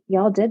 Keith,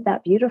 y'all did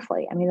that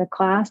beautifully. I mean, the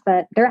class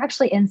that they're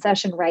actually in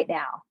session right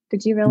now.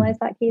 Did you realize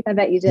that, Keith? I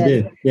bet you did. I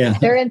did. Yeah.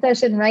 They're in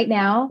session right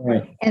now.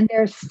 Right. And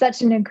they're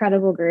such an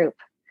incredible group.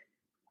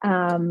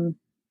 The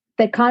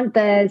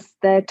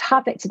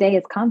topic today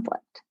is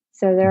conflict.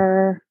 So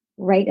they're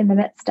right in the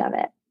midst of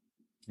it.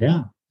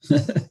 Yeah.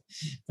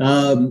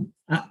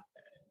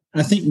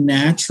 I think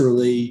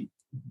naturally,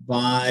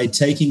 by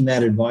taking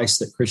that advice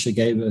that Krisha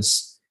gave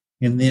us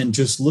and then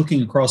just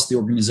looking across the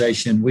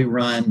organization, we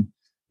run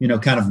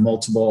kind of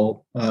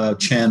multiple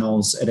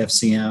channels at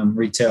FCM: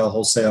 retail,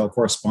 wholesale,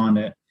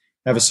 correspondent,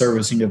 have a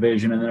servicing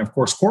division, and then, of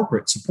course,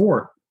 corporate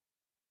support.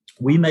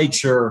 We made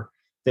sure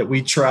that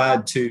we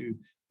tried to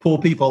pull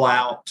people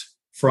out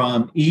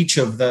from each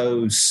of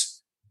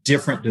those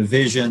different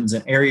divisions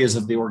and areas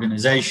of the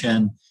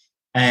organization.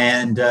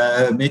 And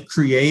it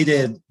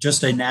created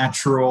just a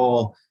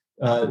natural,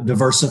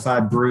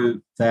 diversified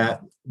group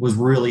that was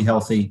really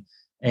healthy.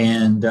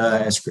 And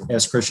as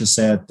Krisha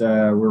said,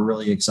 we're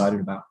really excited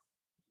about.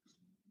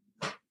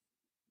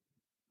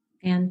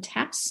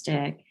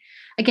 Fantastic.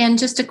 Again,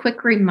 just a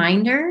quick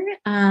reminder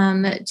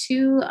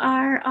to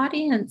our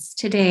audience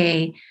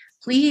today,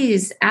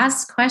 please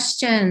ask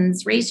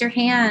questions, raise your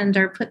hand,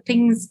 or put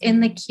things in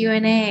the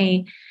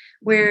Q&A.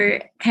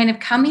 We're kind of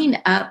coming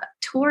up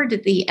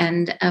toward the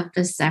end of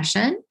the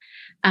session.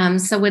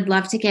 So would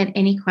love to get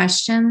any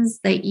questions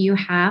that you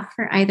have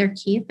for either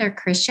Keith or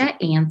Krisha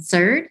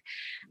answered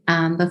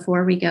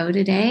before we go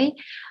today.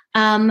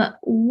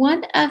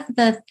 One of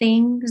the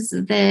things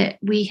that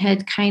we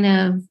had kind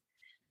of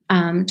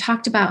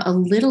talked about a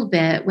little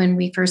bit when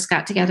we first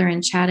got together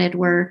and chatted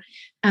were,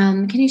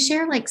 can you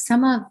share like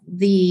some of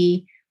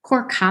the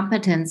core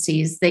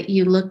competencies that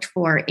you looked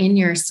for in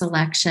your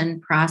selection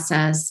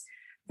process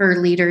for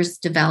leaders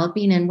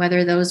developing, and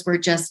whether those were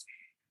just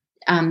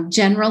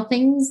general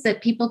things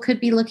that people could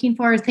be looking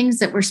for, or things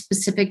that were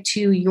specific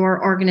to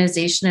your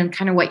organization and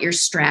kind of what your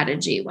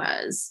strategy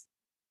was?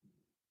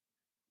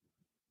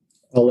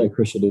 I'll let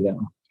Krisha do that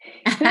one.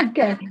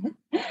 Okay.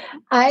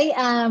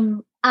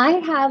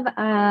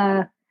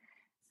 I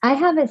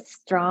have a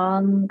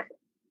strong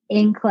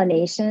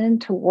inclination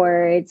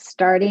towards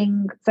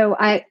starting. So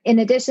in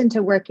addition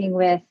to working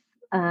with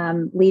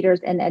leaders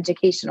in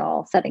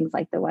educational settings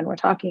like the one we're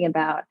talking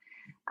about,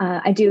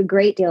 I do a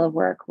great deal of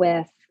work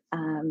with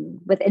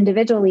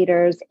individual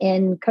leaders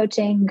in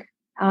coaching.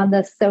 On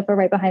the sofa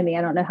right behind me,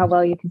 I don't know how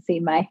well you can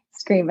see my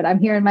screen, but I'm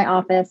here in my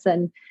office,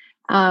 and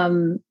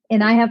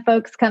I have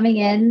folks coming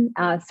in.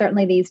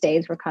 Certainly these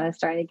days, we're kind of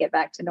starting to get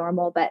back to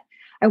normal, but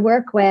I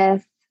work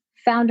with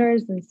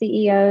founders and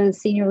CEOs,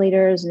 senior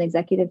leaders, and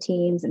executive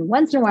teams. And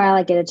once in a while,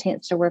 I get a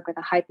chance to work with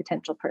a high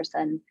potential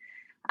person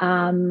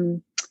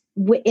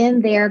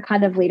in their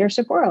kind of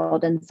leadership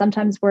world. And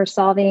sometimes we're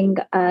solving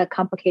a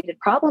complicated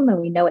problem,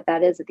 and we know what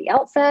that is at the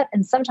outset.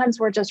 And sometimes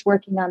we're just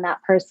working on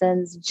that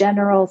person's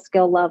general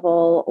skill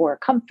level or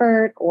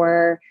comfort,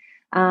 or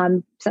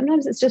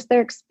sometimes it's just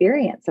their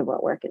experience of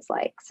what work is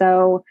like.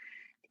 So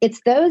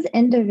it's those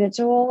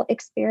individual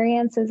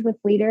experiences with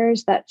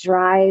leaders that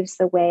drives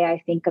the way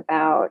I think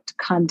about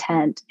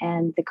content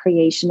and the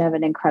creation of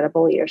an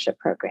incredible leadership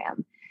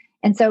program.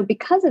 And so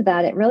because of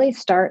that, it really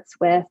starts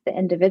with the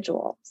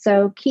individual.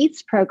 So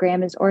Keith's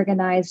program is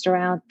organized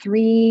around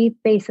 3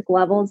 basic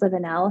levels of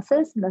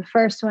analysis. And the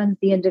first one's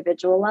the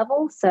individual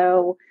level.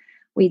 So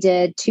we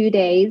did 2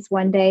 days,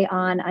 1 day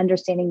on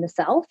understanding the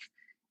self,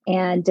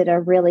 and did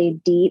a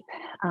really deep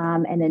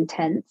and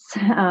intense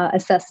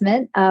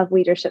assessment of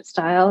leadership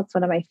style. It's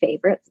one of my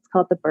favorites. It's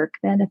called the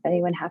Berkman, if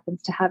anyone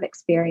happens to have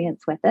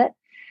experience with it.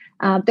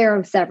 There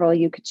are several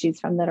you could choose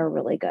from that are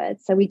really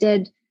good. So we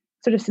did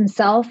sort of some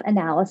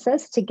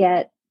self-analysis to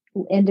get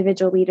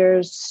individual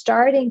leaders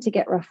starting to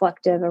get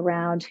reflective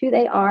around who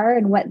they are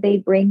and what they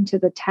bring to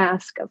the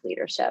task of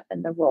leadership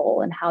and the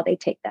role and how they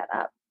take that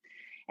up.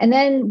 And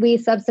then we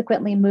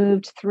subsequently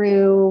moved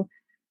through,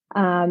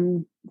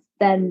 then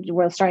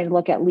we're starting to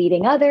look at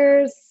leading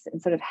others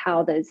and sort of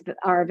how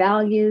our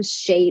values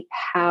shape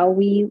how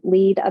we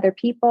lead other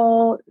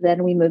people.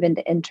 Then we move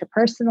into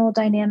interpersonal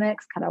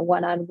dynamics, kind of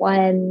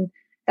one-on-one.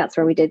 That's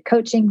where we did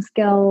coaching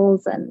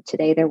skills. And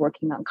today they're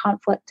working on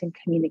conflict and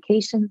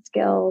communication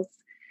skills.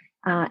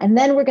 And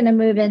then we're going to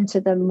move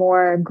into the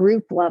more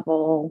group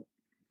level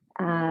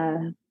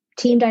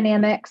team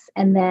dynamics,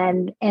 and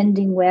then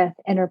ending with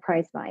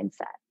enterprise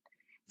mindset.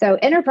 So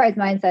enterprise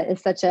mindset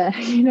is such a,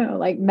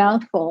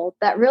 mouthful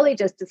that really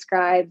just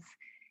describes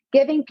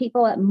giving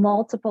people at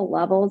multiple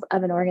levels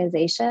of an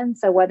organization.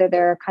 So whether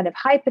they're kind of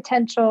high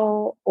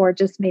potential or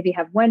just maybe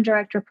have one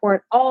direct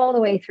report all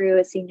the way through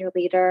a senior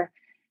leader,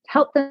 to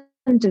help them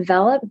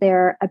develop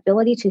their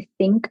ability to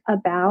think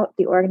about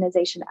the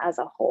organization as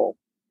a whole.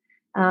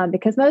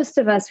 Because most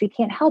of us, we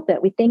can't help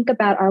it. We think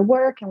about our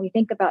work and we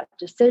think about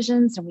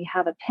decisions and we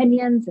have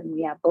opinions and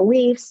we have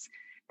beliefs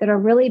that are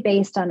really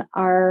based on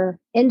our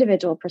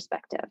individual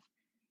perspective.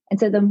 And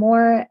so the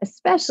more,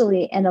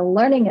 especially in a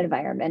learning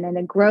environment, in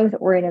a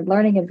growth-oriented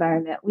learning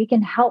environment, we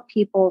can help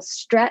people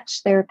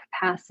stretch their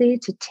capacity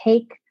to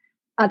take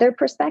other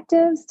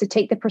perspectives, to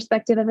take the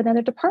perspective of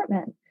another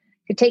department,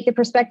 to take the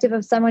perspective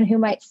of someone who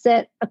might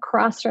sit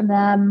across from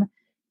them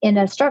in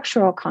a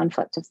structural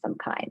conflict of some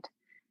kind.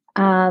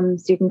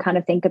 So you can kind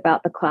of think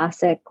about the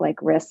classic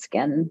risk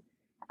and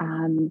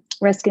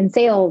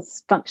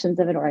sales functions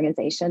of an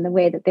organization, the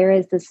way that there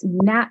is this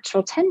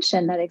natural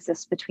tension that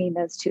exists between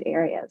those two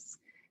areas.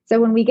 So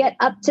when we get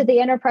up to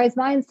the enterprise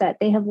mindset,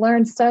 they have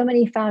learned so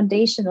many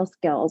foundational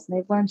skills and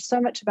they've learned so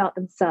much about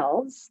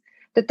themselves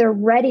that they're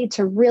ready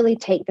to really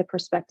take the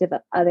perspective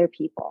of other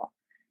people.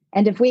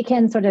 And if we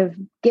can sort of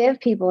give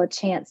people a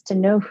chance to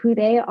know who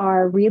they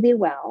are really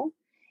well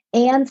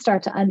and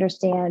start to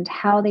understand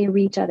how they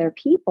reach other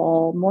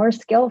people more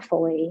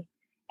skillfully,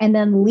 and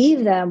then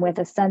leave them with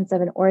a sense of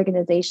an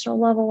organizational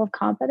level of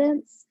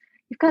competence,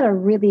 you've got a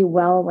really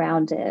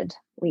well-rounded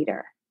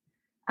leader.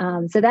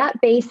 So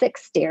that basic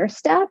stair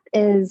step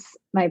is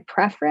my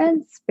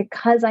preference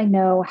because I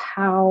know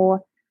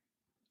how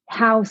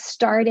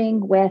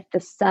starting with the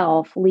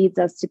self leads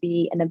us to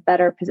be in a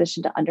better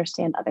position to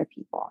understand other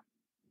people.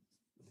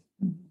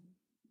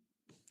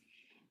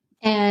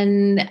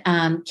 And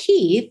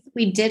Keith,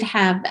 we did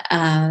have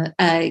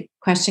a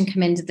question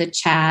come into the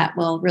chat.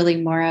 Well,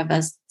 really more of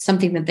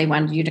something that they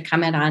wanted you to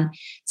comment on. It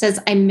says,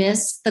 I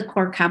miss the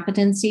core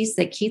competencies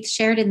that Keith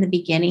shared in the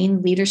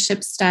beginning,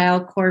 leadership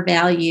style, core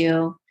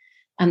value.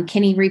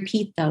 Can he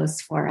repeat those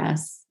for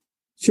us?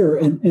 Sure.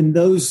 And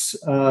those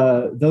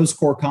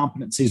core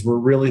competencies were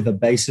really the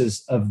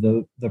basis of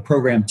the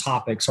program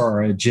topics or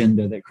our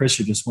agenda that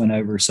Krista just went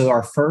over. So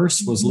our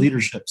first was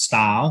leadership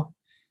style.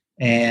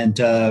 And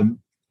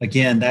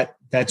again,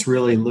 that's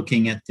really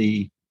looking at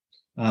the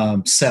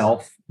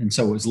self. And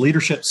so it was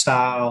leadership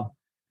style,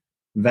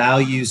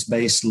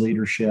 values-based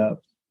leadership,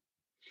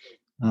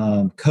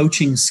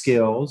 coaching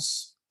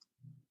skills,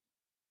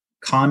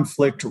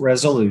 conflict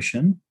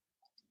resolution,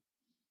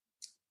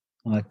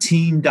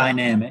 team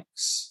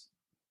dynamics,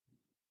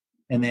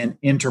 and then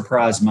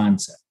enterprise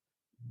mindset.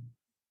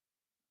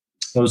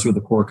 Those were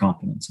the core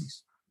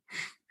competencies.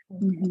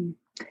 Mm-hmm.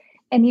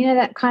 And,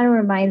 that kind of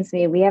reminds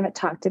me, we haven't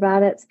talked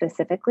about it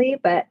specifically,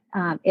 but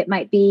it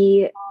might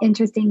be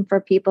interesting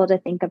for people to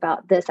think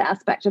about this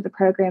aspect of the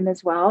program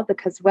as well,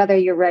 because whether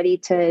you're ready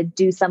to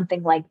do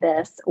something like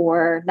this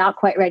or not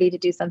quite ready to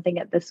do something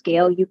at this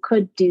scale, you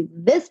could do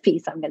this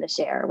piece I'm going to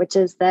share, which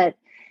is that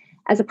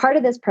as a part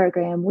of this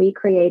program, we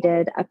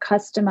created a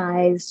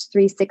customized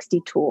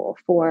 360 tool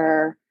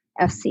for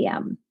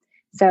FCM.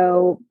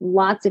 So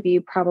lots of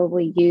you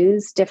probably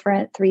use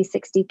different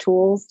 360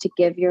 tools to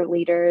give your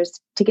leaders,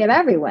 to give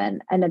everyone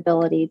an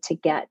ability to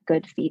get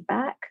good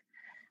feedback.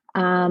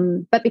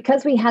 But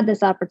because we had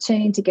this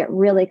opportunity to get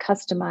really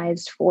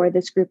customized for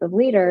this group of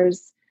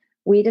leaders,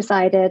 we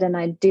decided, and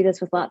I do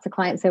this with lots of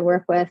clients I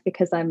work with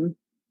because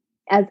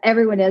as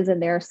everyone is in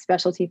their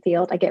specialty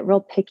field, I get real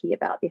picky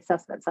about the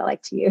assessments I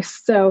like to use.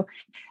 So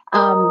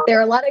there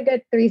are a lot of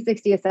good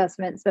 360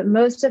 assessments, but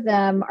most of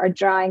them are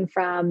drawing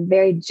from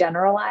very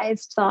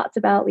generalized thoughts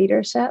about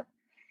leadership.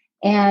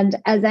 And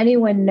as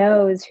anyone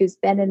knows who's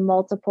been in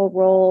multiple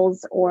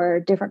roles or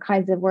different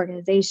kinds of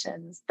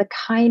organizations, the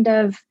kind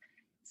of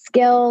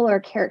skill or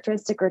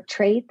characteristic or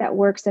trait that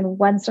works in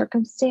one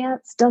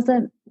circumstance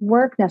doesn't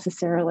work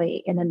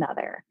necessarily in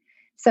another.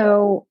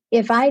 So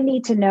if I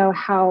need to know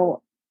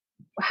how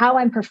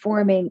I'm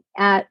performing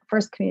at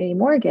First Community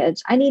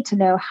Mortgage, I need to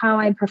know how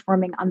I'm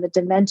performing on the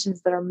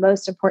dimensions that are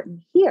most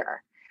important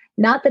here,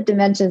 not the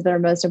dimensions that are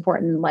most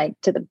important, like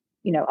to the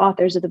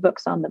authors of the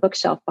books on the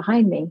bookshelf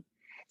behind me.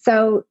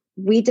 So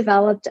we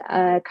developed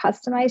a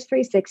customized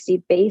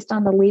 360 based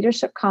on the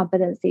leadership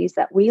competencies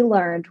that we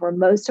learned were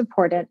most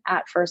important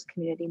at First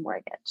Community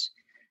Mortgage.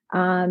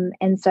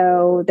 And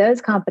so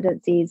those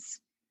competencies,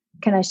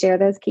 can I share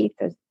those, Keith?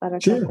 Is that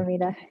okay for me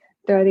to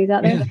throw these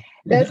out there? Yeah.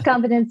 Those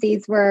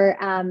competencies were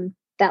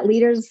that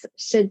leaders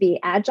should be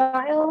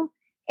agile,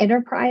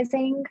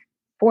 enterprising,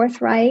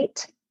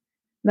 forthright,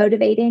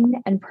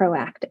 motivating, and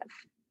proactive.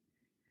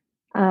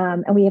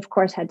 And we, of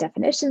course, had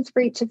definitions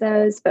for each of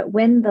those. But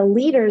when the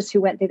leaders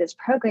who went through this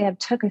program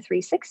took a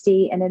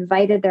 360 and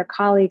invited their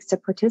colleagues to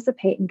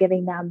participate in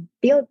giving them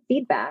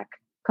feedback,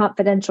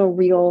 confidential,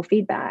 real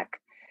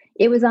feedback,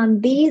 it was on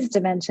these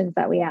dimensions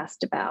that we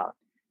asked about,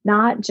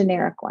 not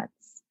generic ones.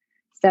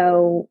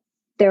 So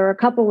there are a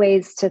couple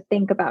ways to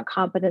think about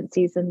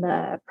competencies in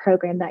the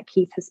program that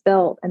Keith has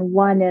built. And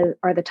one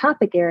are the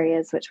topic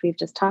areas, which we've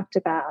just talked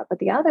about. But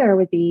the other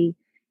would be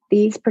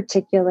these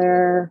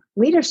particular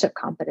leadership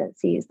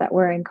competencies that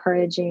we're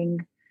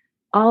encouraging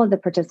all of the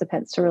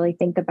participants to really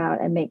think about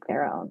and make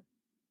their own.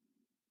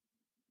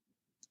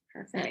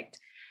 Perfect.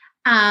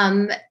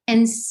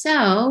 And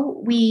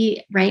so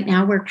right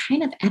now we're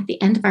kind of at the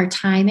end of our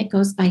time. It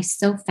goes by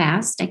so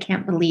fast. I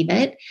can't believe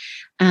it.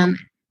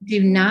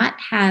 Do not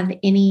have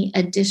any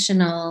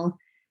additional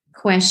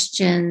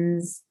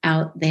questions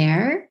out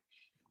there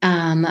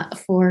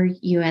for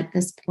you at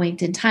this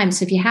point in time.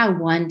 So if you have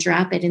one,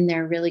 drop it in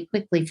there really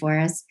quickly for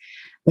us.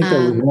 I think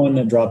there was one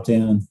that dropped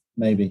in,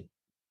 maybe.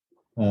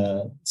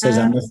 Says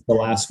I missed the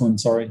last one,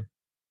 sorry.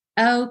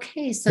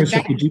 Okay. So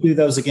Tricia, could you do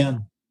those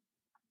again?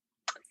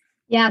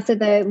 Yeah, so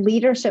the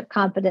leadership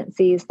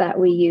competencies that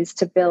we used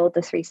to build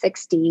the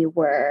 360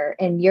 were,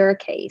 in your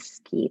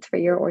case, Keith, for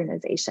your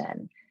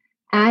organization,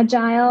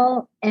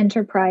 agile,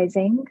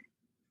 enterprising,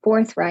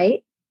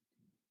 forthright,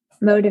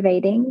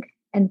 motivating,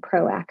 and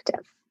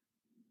proactive.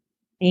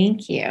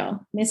 Thank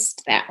you.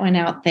 Missed that one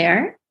out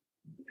there.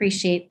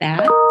 Appreciate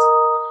that.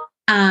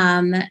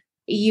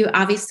 You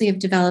obviously have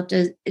developed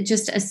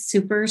just a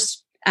super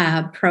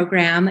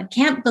program.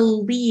 Can't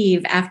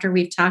believe after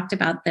we've talked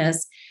about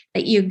this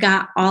that you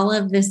got all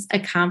of this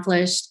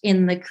accomplished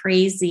in the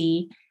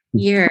crazy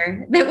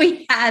year that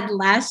we had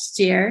last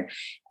year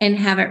and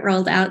have it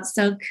rolled out.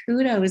 So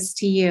kudos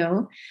to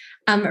you.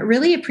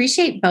 Really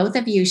appreciate both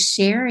of you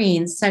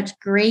sharing such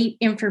great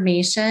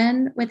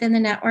information within the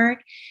network.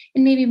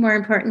 And maybe more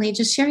importantly,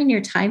 just sharing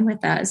your time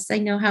with us. I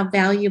know how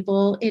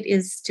valuable it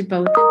is to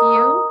both of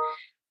you.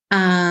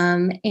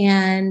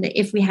 And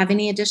if we have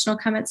any additional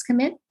comments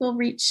come in, we'll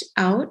reach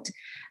out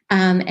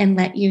and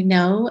let you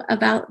know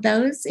about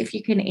those if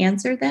you can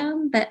answer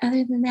them. But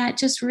other than that,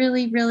 just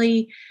really,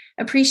 really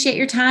appreciate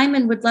your time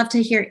and would love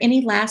to hear any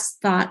last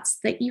thoughts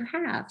that you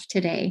have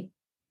today.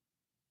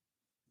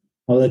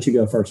 I'll let you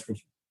go first,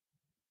 Tricia.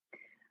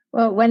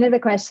 Well, one of the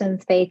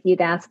questions, Faith,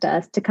 you'd asked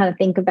us to kind of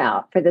think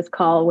about for this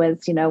call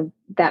was,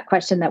 that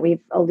question that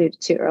we've alluded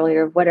to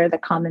earlier, what are the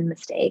common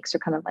mistakes, or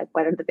kind of like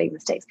what are the big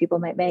mistakes people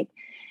might make?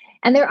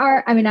 And there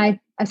are, I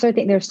sort of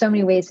think there's so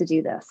many ways to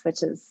do this,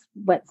 which is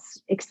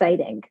what's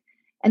exciting.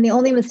 And the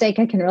only mistake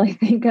I can really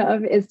think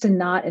of is to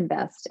not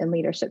invest in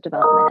leadership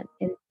development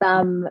in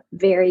some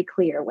very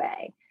clear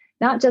way.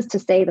 Not just to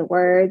say the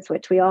words,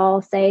 which we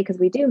all say because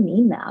we do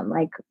mean them.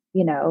 Like,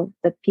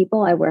 the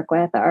people I work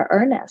with are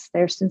earnest,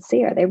 they're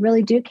sincere, they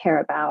really do care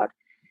about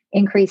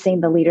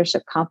increasing the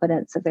leadership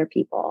competence of their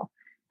people.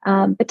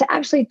 But to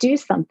actually do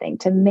something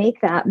to make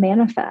that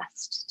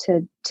manifest,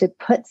 to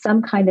put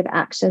some kind of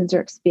actions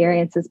or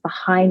experiences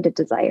behind a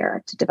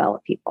desire to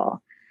develop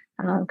people,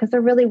 because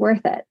they're really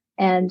worth it.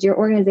 And your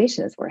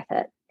organization is worth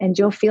it. And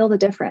you'll feel the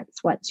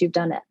difference once you've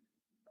done it.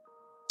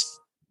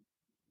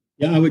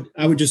 Yeah,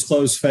 I would just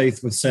close,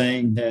 Faith, with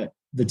saying that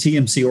the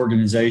TMC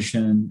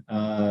organization,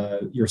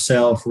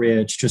 yourself,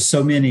 Rich, just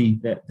so many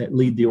that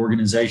lead the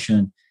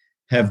organization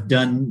have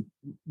done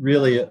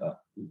really,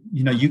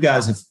 you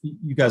guys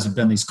have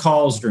done these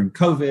calls during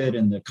COVID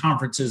and the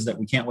conferences that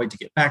we can't wait to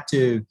get back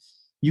to.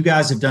 You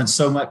guys have done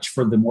so much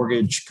for the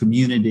mortgage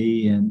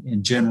community and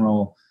in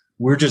general.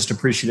 We're just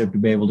appreciative to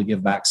be able to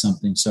give back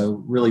something.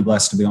 So really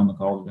blessed to be on the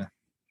call today.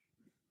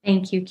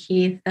 Thank you,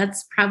 Keith.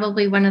 That's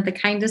probably one of the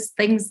kindest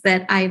things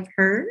that I've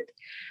heard,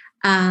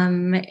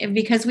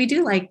 because we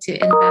do like to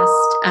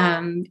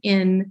invest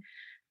in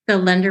the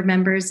lender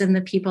members and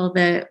the people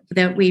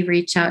that we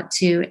reach out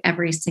to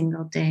every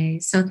single day.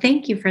 So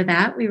thank you for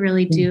that. We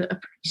really do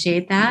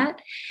appreciate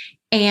that.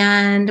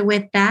 And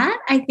with that,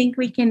 I think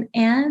we can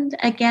end.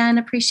 Again,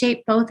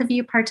 appreciate both of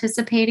you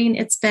participating.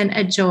 It's been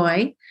a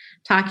joy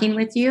talking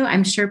with you.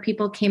 I'm sure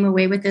people came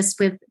away with this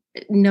with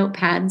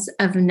notepads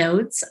of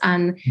notes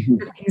on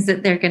the things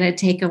that they're going to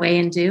take away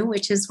and do,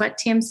 which is what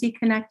TMC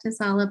Connect is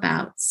all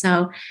about.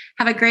 So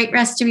have a great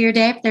rest of your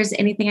day. If there's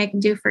anything I can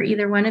do for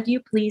either one of you,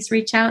 please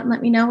reach out and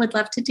let me know. Would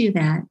love to do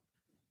that.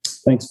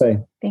 Thanks, Faye.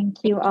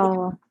 Thank you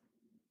all.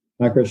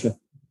 Bye, Krisha.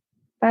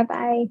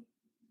 Bye-bye.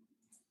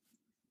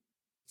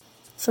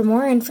 For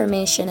more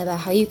information about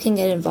how you can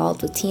get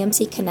involved with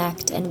TMC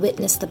Connect and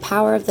witness the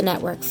power of the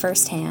network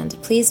firsthand,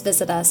 please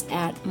visit us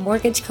at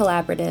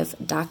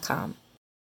mortgagecollaborative.com.